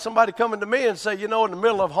 it'd be like somebody coming to me and say, you know, in the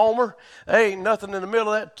middle of Homer, there ain't nothing in the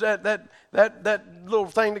middle of that little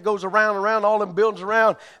thing that goes around and around, all them buildings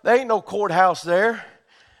around. There ain't no courthouse there.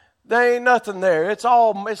 There ain't nothing there. It's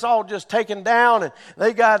all just taken down, and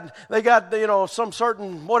they got you know, some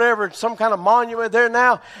certain whatever, some kind of monument there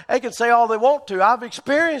now. They can say all they want to. I've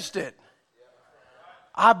experienced it.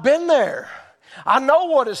 I've been there. I know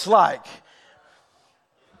what it's like.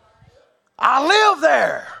 I live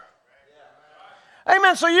there.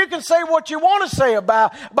 Amen. So you can say what you want to say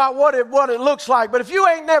about what it looks like, but if you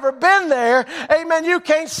ain't never been there, amen, you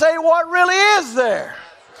can't say what really is there.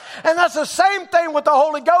 And that's the same thing with the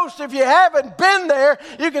Holy Ghost. If you haven't been there,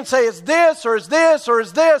 you can say it's this or it's this or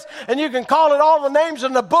it's this, and you can call it all the names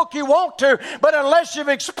in the book you want to, but unless you've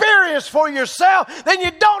experienced for yourself, then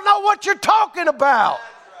you don't know what you're talking about.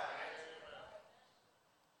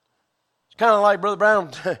 It's kind of like Brother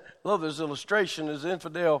Brown, I love this illustration, this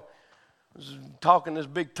infidel was talking this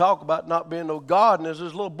big talk about not being no God, and there's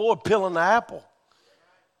this little boy peeling the apple.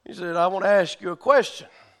 He said, I want to ask you a question.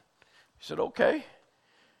 He said, okay.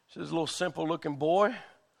 He said, this little simple-looking boy,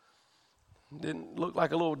 didn't look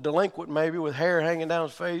like a little delinquent maybe, with hair hanging down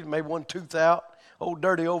his face, maybe one tooth out, old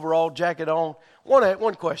dirty overall jacket on.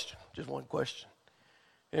 One question, just one question.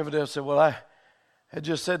 The infidel said, well, I had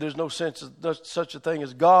just said there's no such a thing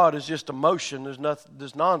as God. It's just emotion.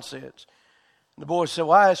 There's nonsense. And the boy said,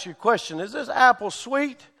 well, I ask you a question. Is this apple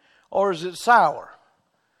sweet or is it sour?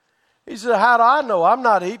 He said, how do I know? I'm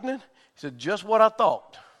not eating it. He said, just what I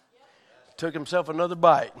thought. Took himself another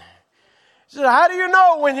bite. He said, how do you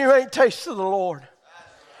know when you ain't tasted the Lord?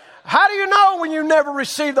 How do you know when you never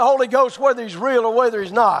received the Holy Ghost, whether he's real or whether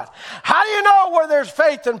he's not? How do you know where there's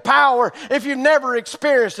faith and power if you've never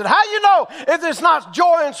experienced it? How do you know if it's not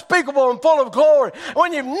joy unspeakable and full of glory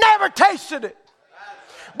when you've never tasted it?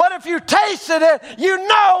 But if you tasted it, you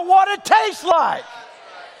know what it tastes like.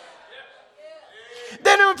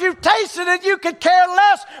 Then if you've tasted it, you could care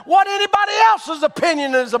less what anybody else's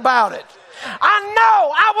opinion is about it. I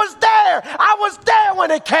know. I was there. I was there when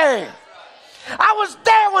it came. I was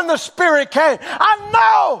there when the Spirit came. I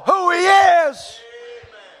know who He is.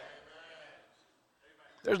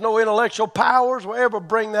 There's no intellectual powers will ever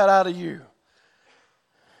bring that out of you.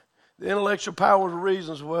 The intellectual powers and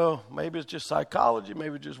reasons, well, maybe it's just psychology,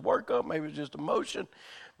 maybe it's just workup, maybe it's just emotion,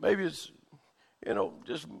 maybe it's, you know,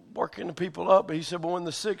 just working the people up. But he said, but when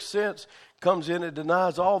the sixth sense comes in, it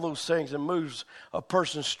denies all those things and moves a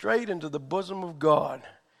person straight into the bosom of God.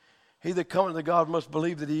 He that cometh to God must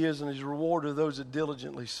believe that He is, and He's a rewarder of those that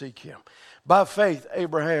diligently seek Him. By faith,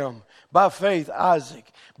 Abraham. By faith,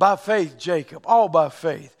 Isaac. By faith, Jacob. All by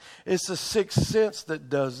faith. It's the sixth sense that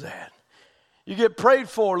does that. You get prayed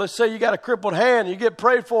for. Let's say you got a crippled hand. You get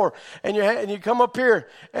prayed for, and you come up here,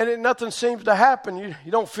 and nothing seems to happen.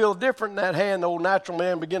 You don't feel different in that hand. The old natural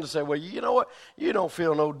man begin to say, well, you know what? You don't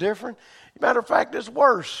feel no different. Matter of fact, it's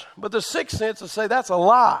worse. But the sixth sense will say that's a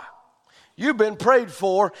lie. You've been prayed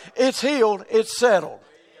for. It's healed. It's settled.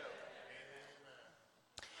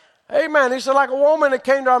 Amen. He said, like a woman that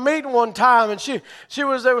came to our meeting one time, and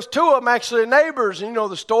there was two of them actually, neighbors, and you know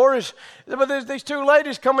the stories. But these two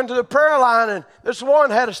ladies come into the prayer line, and this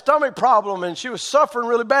one had a stomach problem, and she was suffering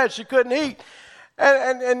really bad. She couldn't eat.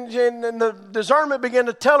 And the discernment began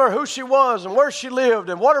to tell her who she was and where she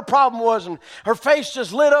lived and what her problem was. And her face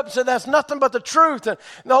just lit up and said, that's nothing but the truth. And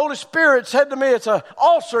the Holy Spirit said to me, it's an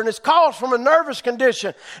ulcer and it's caused from a nervous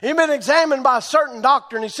condition. You've been examined by a certain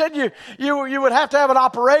doctor. And he said you would have to have an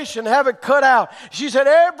operation, have it cut out. She said,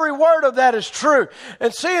 every word of that is true.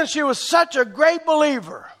 And seeing she was such a great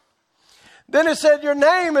believer, Then it said, your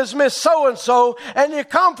name is Miss So-and-so, and you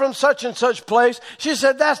come from such and such place. She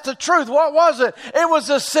said, that's the truth. What was it? It was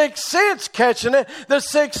the sixth sense catching it. The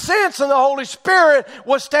sixth sense and the Holy Spirit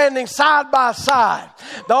was standing side by side.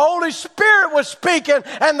 The Holy Spirit was speaking,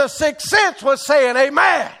 and the sixth sense was saying,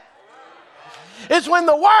 amen. It's when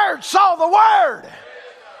the Word saw the Word.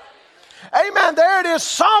 Amen. There it is.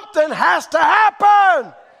 Something has to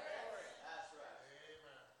happen.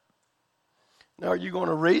 Now, are you going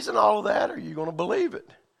to reason all of that, or are you going to believe it?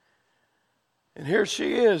 And here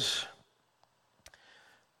she is.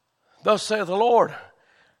 Thus saith the Lord,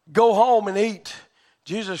 go home and eat.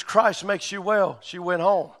 Jesus Christ makes you well. She went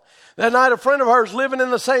home. That night, a friend of hers living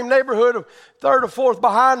in the same neighborhood, third or fourth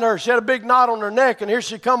behind her, she had a big knot on her neck, and here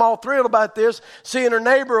she come all thrilled about this, seeing her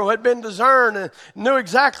neighbor who had been discerned and knew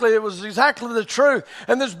exactly, it was exactly the truth.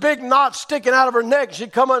 And this big knot sticking out of her neck, she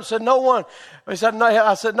come up and said, no one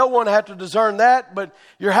had to discern that, but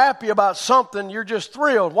you're happy about something, you're just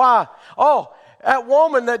thrilled. Why? Oh, that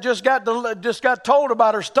woman that just got told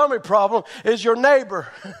about her stomach problem is your neighbor.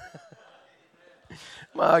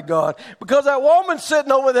 My God. Because that woman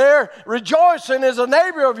sitting over there rejoicing is a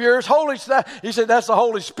neighbor of yours. He said, that's the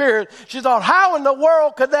Holy Spirit. She thought, how in the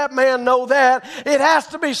world could that man know that? It has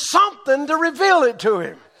to be something to reveal it to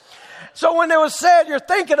him. So when it was said, you're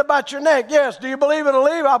thinking about your neck. Yes. Do you believe it'll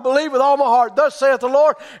leave? I believe with all my heart. Thus saith the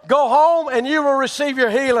Lord, go home and you will receive your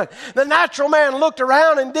healing. The natural man looked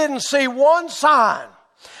around and didn't see one sign.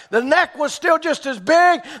 The neck was still just as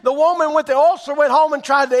big. The woman with the ulcer went home and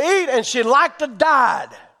tried to eat, and she like to died.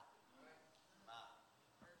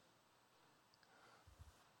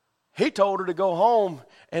 He told her to go home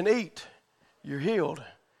and eat. You're healed.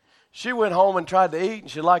 She went home and tried to eat,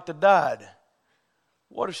 and she like to died.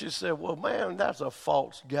 What if she said, well, man, that's a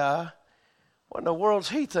false guy. What in the world's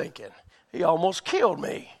he thinking? He almost killed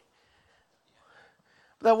me.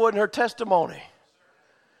 That wasn't her testimony.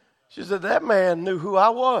 She said, that man knew who I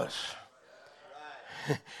was.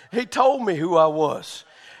 He told me who I was.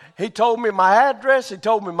 He told me my address. He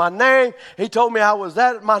told me my name. He told me I was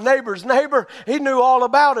my neighbor's neighbor. He knew all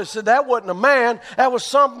about it. He said, that wasn't a man. That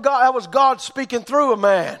was God speaking through a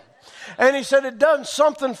man. And he said it done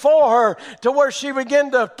something for her to where she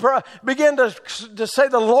began to say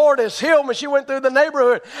the Lord has healed me. She went through the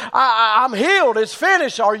neighborhood. I'm healed. It's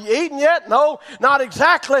finished. Are you eating yet? No, not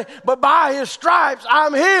exactly. But by his stripes,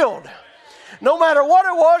 I'm healed. No matter what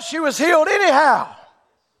it was, she was healed anyhow.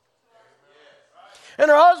 And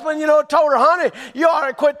her husband, told her, honey, you ought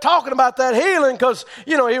to quit talking about that healing because,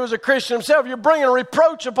 he was a Christian himself. You're bringing a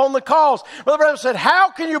reproach upon the cause. Brother Branham said, how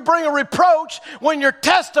can you bring a reproach when you're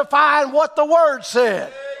testifying what the Word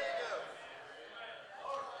said?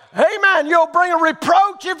 Amen. You'll bring a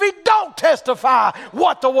reproach if you don't testify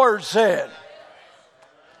what the Word said.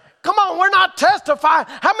 Come on, we're not testifying.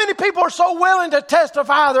 How many people are so willing to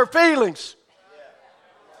testify their feelings?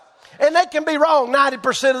 And they can be wrong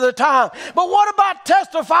 90% of the time. But what about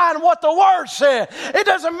testifying what the Word said? It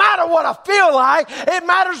doesn't matter what I feel like. It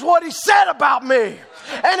matters what He said about me.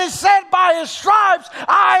 And He said by His stripes,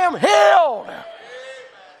 I am healed.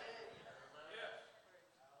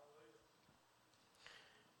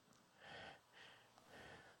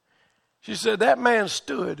 She said, that man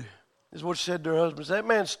stood, is what she said to her husband. That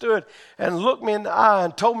man stood and looked me in the eye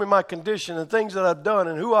and told me my condition and things that I've done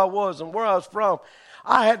and who I was and where I was from.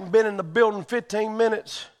 I hadn't been in the building 15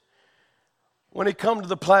 minutes when he come to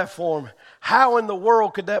the platform. How in the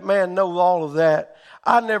world could that man know all of that?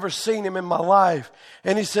 I'd never seen him in my life.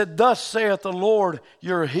 And he said, thus saith the Lord,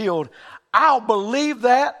 you're healed. I'll believe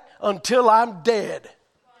that until I'm dead.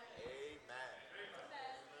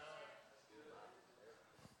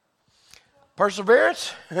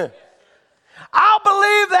 Perseverance? I'll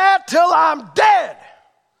believe that till I'm dead.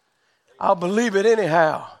 I'll believe it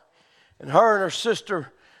anyhow. And her and her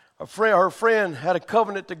sister, her friend, had a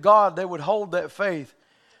covenant to God they would hold that faith.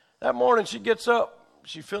 That morning she gets up.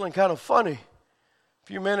 She's feeling kind of funny. A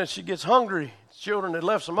few minutes she gets hungry. Children had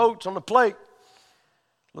left some oats on the plate.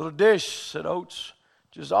 Little dish, said oats,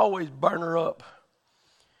 just always burn her up.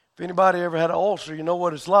 If anybody ever had an ulcer, you know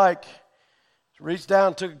what it's like. She reached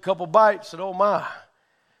down, took a couple bites, said, oh my,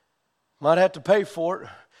 might have to pay for it,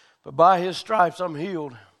 but by His stripes I'm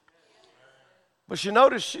healed. But she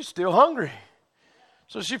noticed she's still hungry.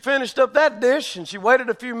 So she finished up that dish and she waited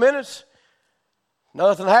a few minutes.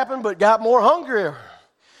 Nothing happened but got more hungrier.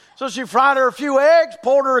 So she fried her a few eggs,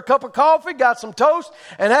 poured her a cup of coffee, got some toast,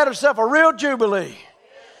 and had herself a real jubilee.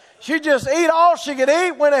 She just ate all she could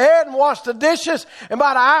eat, went ahead and washed the dishes, and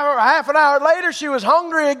about half an hour later she was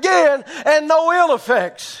hungry again and no ill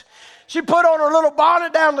effects. She put on her little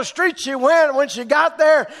bonnet. Down the street she went. And when she got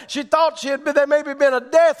there, she thought there maybe been a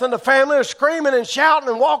death in the family, or screaming and shouting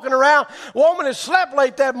and walking around. Woman had slept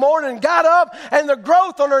late that morning and got up, and the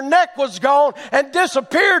growth on her neck was gone and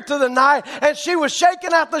disappeared through the night. And she was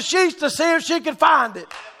shaking out the sheets to see if she could find it.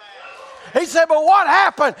 He said, but what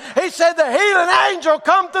happened? He said, the healing angel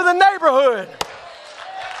come through the neighborhood.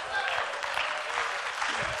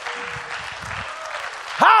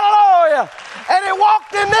 Hallelujah. And he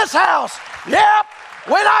walked in this house. Yep.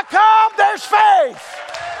 When I come, there's faith.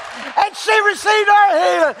 And she received her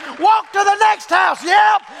healing. Walked to the next house.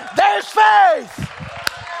 Yep. There's faith.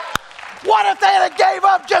 What if they had gave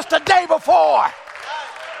up just a day before?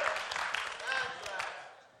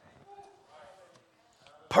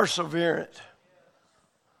 Perseverant.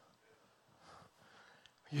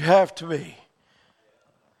 You have to be.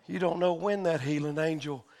 You don't know when that healing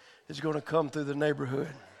angel is going to come through the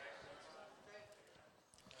neighborhood.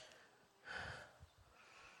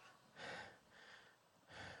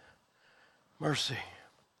 Mercy.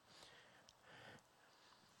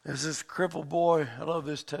 There's this crippled boy. I love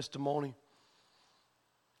this testimony.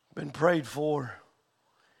 Been prayed for.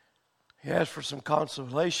 He asked for some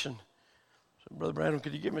consolation. I said, Brother Brandon,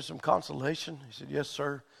 could you give me some consolation? He said, yes,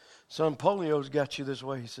 sir. Son, polio's got you this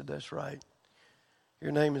way. He said, that's right.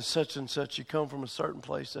 Your name is such and such. You come from a certain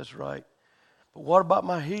place. That's right. But what about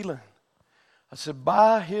my healing? I said,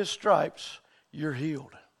 by his stripes, you're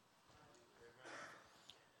healed.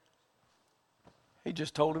 He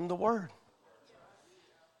just told him the word.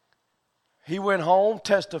 He went home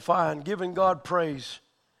testifying, giving God praise.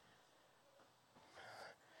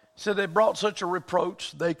 Said they brought such a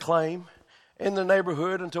reproach, they claim, in the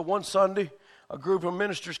neighborhood until one Sunday, a group of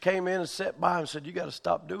ministers came in and sat by him and said, you got to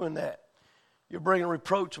stop doing that. You're bringing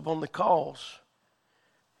reproach upon the cause.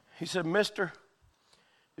 He said, mister,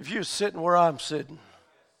 if you were sitting where I'm sitting,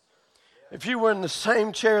 if you were in the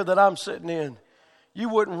same chair that I'm sitting in, you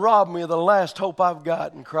wouldn't rob me of the last hope I've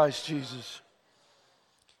got in Christ Jesus.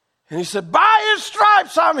 And he said, by his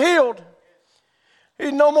stripes I'm healed. He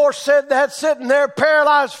no more said that sitting there,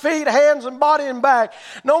 paralyzed feet, hands and body and back.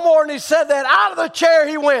 No more than he said that. Out of the chair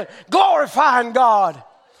he went, glorifying God.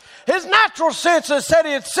 His natural senses said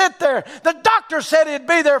he'd sit there. The doctor said he'd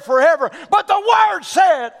be there forever. But the word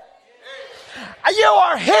said, you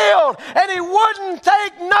are healed. And he wouldn't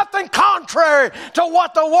take nothing contrary to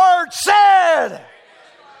what the word said.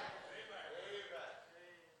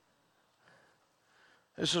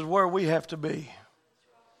 This is where we have to be.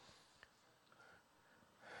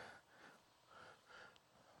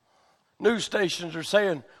 News stations are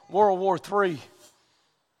saying World War III,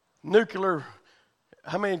 nuclear.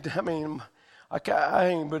 I ain't,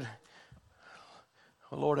 but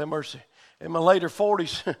oh Lord have mercy. In my later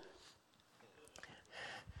 40s,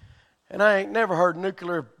 and I ain't never heard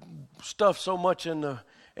nuclear stuff so much in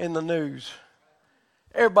the news.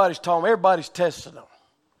 Everybody's talking. Everybody's testing them.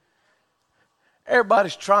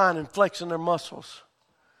 Everybody's trying and flexing their muscles.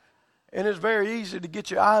 And it's very easy to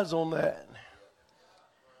get your eyes on that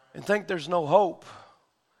and think there's no hope.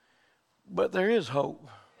 But there is hope.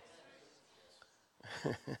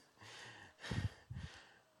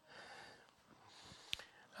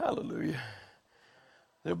 Hallelujah.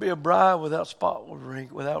 There'll be a bride without spot,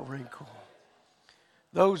 without wrinkle.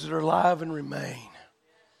 Those that are alive and remain.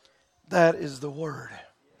 That is the word.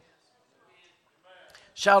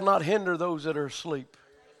 Shall not hinder those that are asleep.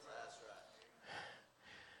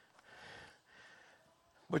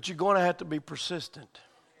 But you're going to have to be persistent.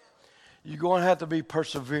 You're going to have to be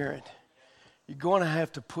perseverant. You're going to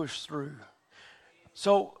have to push through.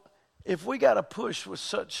 So if we got to push with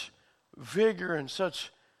such vigor and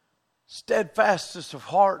such steadfastness of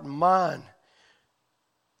heart and mind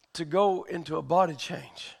to go into a body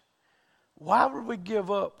change, why would we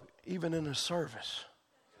give up even in a service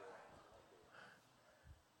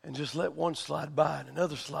and just let one slide by and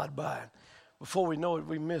another slide by? Before we know it,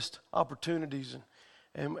 we missed opportunities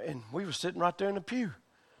and we were sitting right there in the pew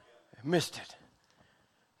and missed it.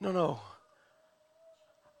 No.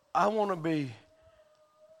 I want to be.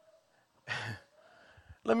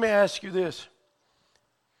 Let me ask you this.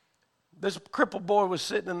 This crippled boy was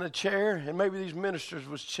sitting in a chair, and maybe these ministers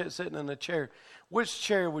was sitting in a chair. Which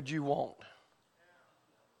chair would you want?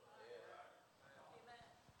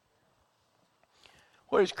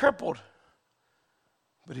 Well, he's crippled,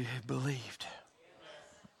 but he believed.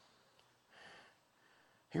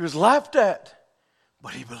 He was laughed at,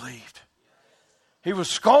 but he believed. He was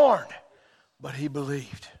scorned, but he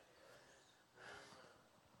believed.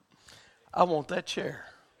 I want that chair.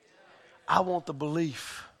 I want the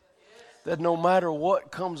belief that no matter what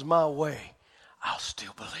comes my way, I'll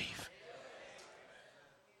still believe.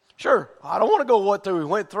 Sure, I don't want to go what he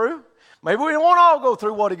went through. Maybe we don't want to all go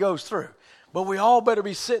through what he goes through. But we all better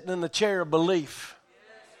be sitting in the chair of belief.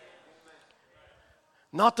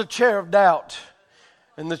 Not the chair of doubt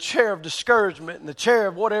and the chair of discouragement and the chair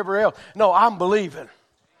of whatever else. No, I'm believing.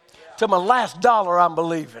 To my last dollar, I'm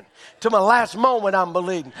believing. To my last moment, I'm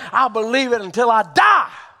believing. I'll believe it until I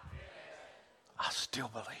die. I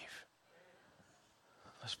still believe.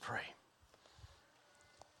 Let's pray.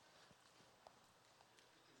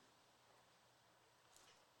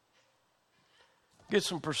 Get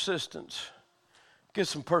some persistence. Get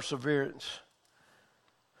some perseverance.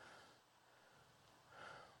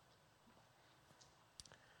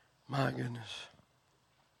 My goodness.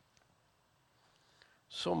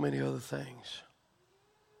 So many other things.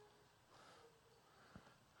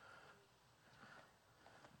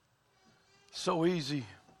 So easy.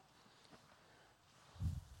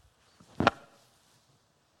 The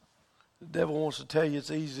devil wants to tell you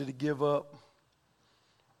it's easy to give up.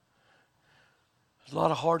 There's a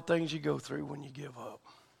lot of hard things you go through when you give up.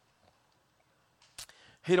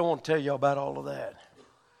 He don't want to tell you about all of that.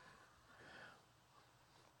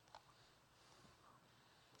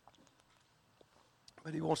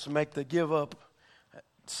 But he wants to make the give up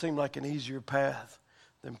seem like an easier path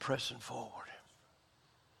than pressing forward.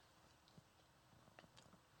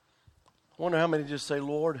 I wonder how many just say,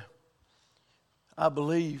 Lord, I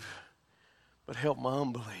believe, but help my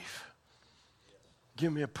unbelief.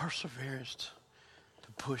 Give me a perseverance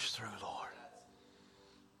to push through, Lord.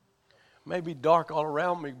 It may be dark all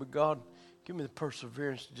around me, but God, give me the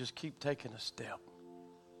perseverance to just keep taking a step.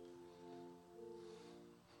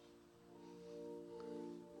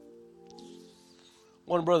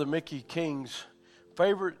 One of Brother Mickey King's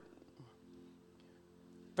favorite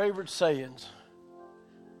sayings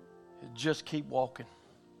is just keep walking.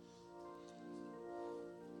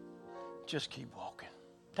 Just keep walking.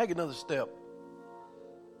 Take another step.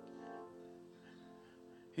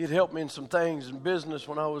 He'd helped me in some things in business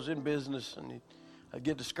when I was in business, and I'd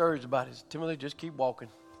get discouraged about it. Timothy, just keep walking.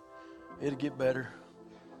 It'll get better.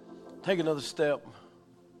 Take another step.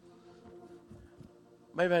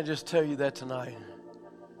 Maybe I just tell you that tonight.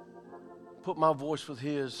 Put my voice with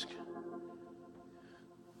his.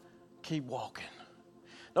 Keep walking.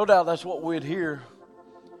 No doubt that's what we'd hear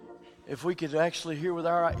if we could actually hear with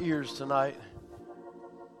our ears tonight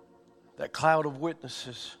that cloud of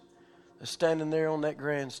witnesses that's standing there on that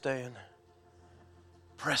grandstand.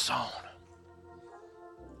 Press on.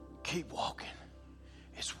 Keep walking.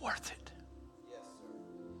 It's worth it. Yes, sir.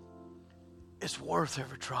 It's worth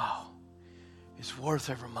every trial. It's worth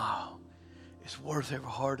every mile. It's worth every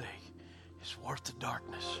heartache. It's worth the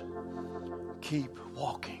darkness. Keep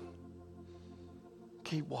walking.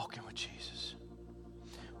 Keep walking with Jesus.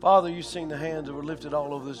 Father, you've seen the hands that were lifted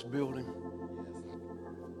all over this building.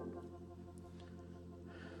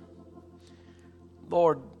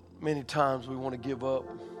 Lord, many times we want to give up.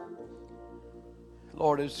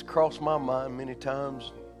 Lord, it's crossed my mind many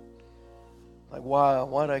times. Like,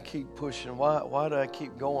 why do I keep pushing? Why do I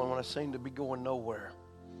keep going when I seem to be going nowhere?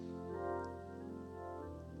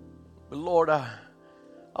 But Lord, I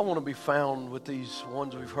want to be found with these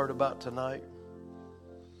ones we've heard about tonight.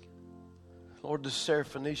 Lord, this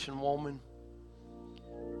Syrophoenician woman,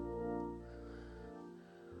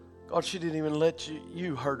 God, she didn't even let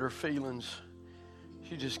you hurt her feelings.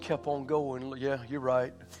 She just kept on going. Yeah, you're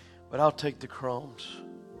right, but I'll take the crumbs.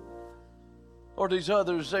 Lord, these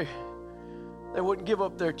others, they wouldn't give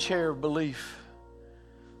up their chair of belief,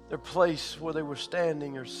 their place where they were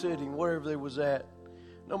standing or sitting, wherever they was at.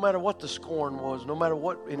 No matter what the scorn was, no matter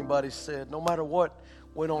what anybody said, no matter what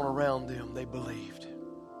went on around them, they believed.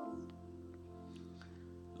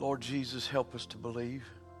 Lord Jesus, help us to believe.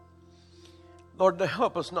 Lord, to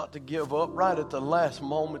help us not to give up right at the last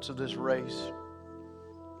moments of this race.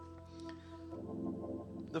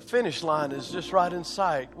 The finish line is just right in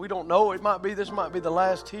sight. We don't know. This might be the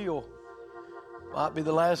last hill. Might be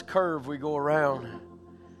the last curve we go around.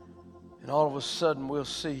 And all of a sudden we'll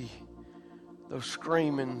see those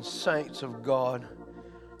screaming saints of God.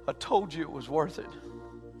 I told you it was worth it.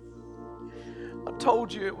 I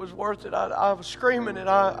told you it was worth it. I was screaming and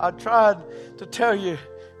I tried to tell you,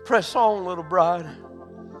 press on, little bride.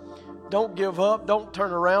 Don't give up. Don't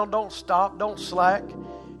turn around. Don't stop. Don't slack.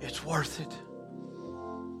 It's worth it.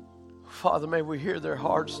 Father, may we hear their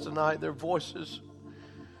hearts tonight, their voices.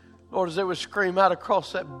 Lord, as they would scream out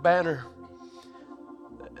across that banner,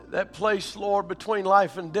 that place, Lord, between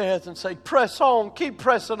life and death, and say, press on, keep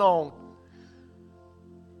pressing on.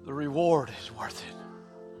 The reward is worth it.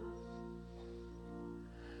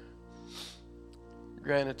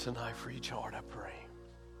 Grant it tonight for each heart, I pray.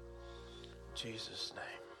 In Jesus' name.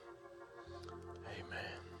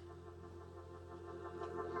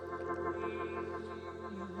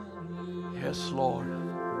 Yes, Lord.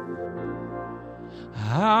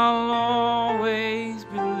 I'll always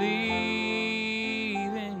believe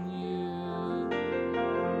in you,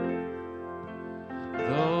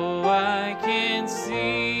 though I can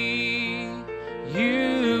see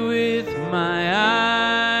you with my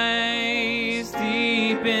eyes.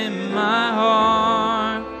 Deep in my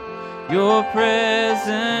heart, your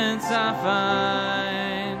presence I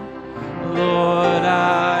find. Lord,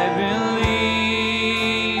 I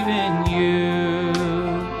believe in you,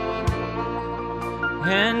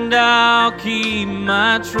 and I'll keep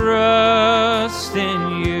my trust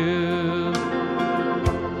in you.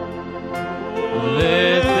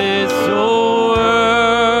 Let this whole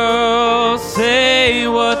world say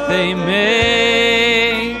what they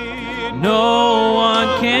may, no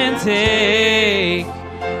one can take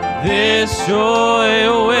this joy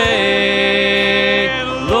away.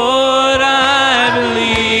 Lord, I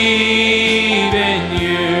believe in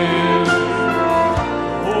you.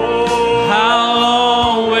 I'll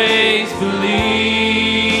always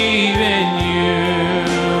believe in you,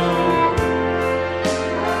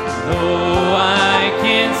 though I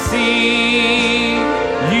can't see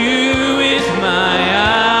you with my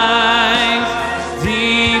eyes.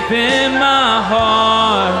 Deep in my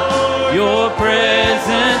heart, your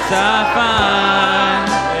presence I find.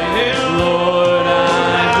 Lord, I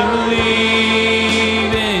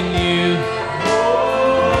believe in you,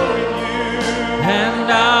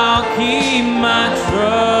 and I'll keep my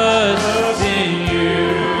trust in you.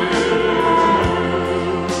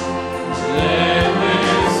 Let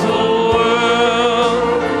this whole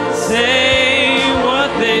world say what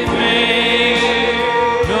they may,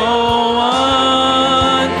 no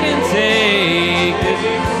one can take this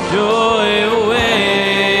joy away.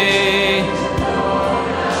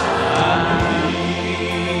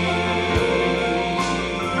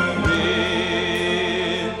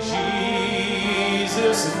 In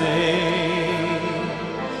Jesus' name,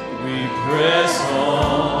 we press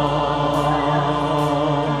on.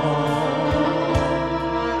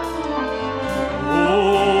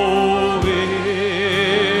 Oh,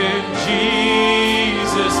 in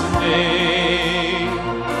Jesus' name,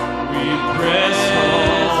 we press on.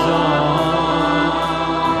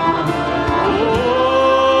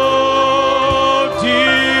 Oh,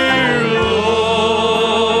 dear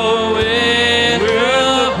Lord, with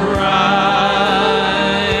the prize,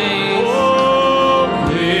 oh,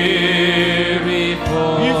 clear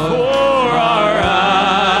before our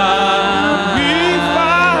eyes, we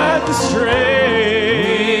find the strength.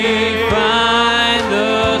 We find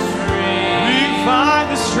the strength. We find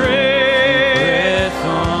the strength.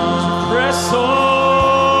 Press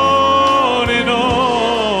on and on.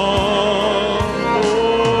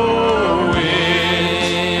 Oh,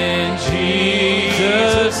 in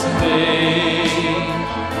Jesus' name,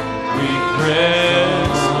 we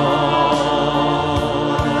press on.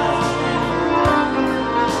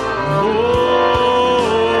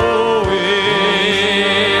 Oh,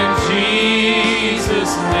 in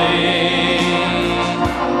Jesus' name,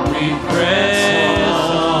 we press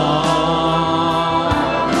on.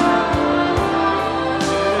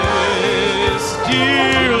 Yes,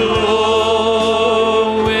 dear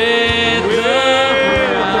Lord, with the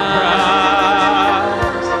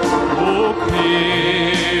prize, oh,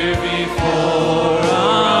 clear before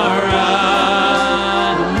our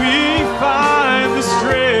eyes, we find the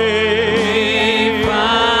strength. We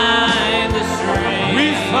find the strength. We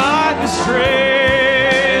find the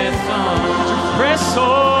strength to press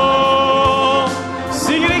on.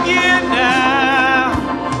 Sing it again now.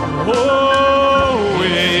 Oh,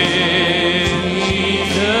 in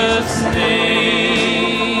Jesus'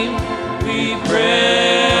 name, we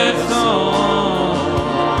press on.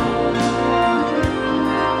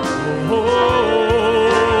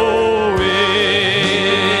 Oh,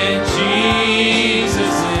 in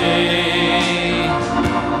Jesus' name,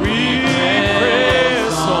 we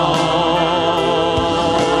press on.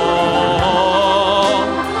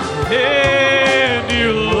 And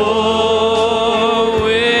dear Lord,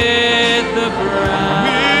 with the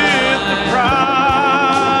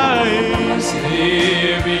prize,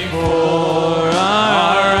 here before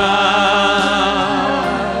our eyes,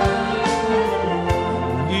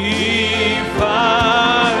 we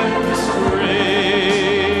find the strength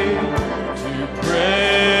to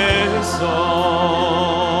press on.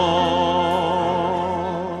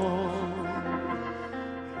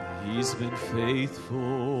 He's been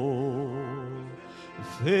faithful,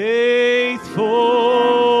 faithful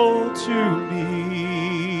to me.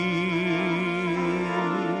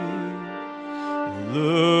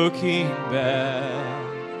 Looking back,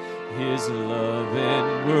 His love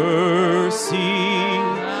and mercy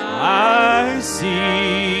I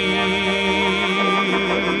see.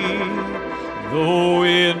 Though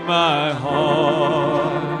in my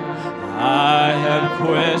heart I have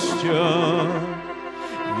questioned,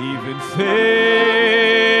 even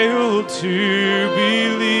failed to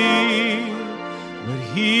believe, but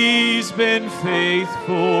He's been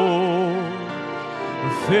faithful,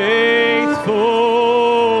 faithful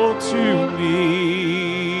to me.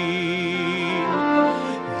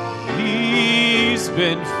 He's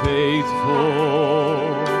been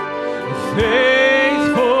faithful,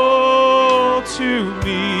 faithful to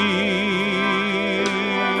me.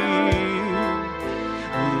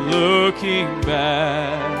 Looking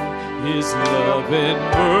back, His love and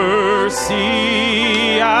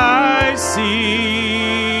mercy I see.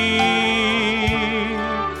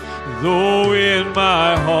 Though in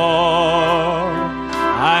my heart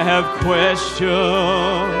I have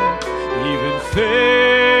questioned, even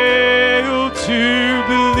failed to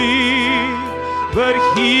believe, but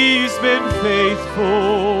He's been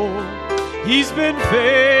faithful. He's been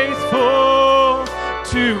faithful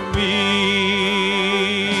to me.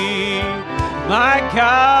 My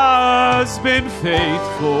God's been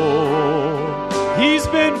faithful. He's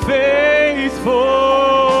been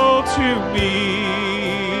faithful to me.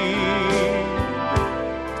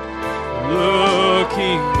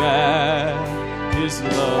 Looking back, His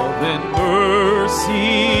love and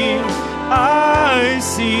mercy I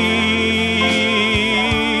see.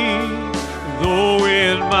 Though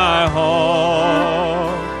in my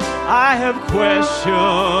heart I have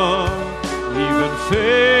questioned, even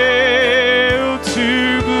failed to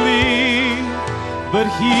believe, but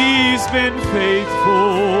He's been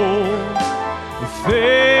faithful,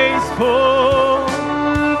 faithful.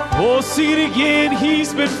 Oh, sing it again.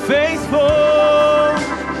 He's been faithful.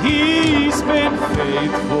 He's been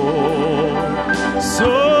faithful,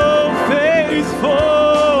 so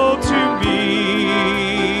faithful to me.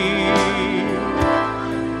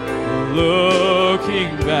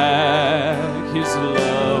 Looking back, His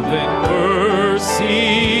love and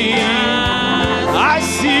mercy I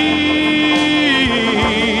see.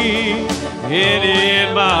 And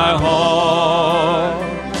in my heart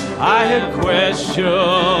I had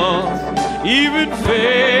questioned, even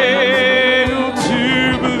failed to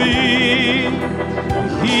believe.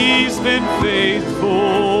 He's been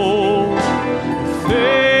faithful,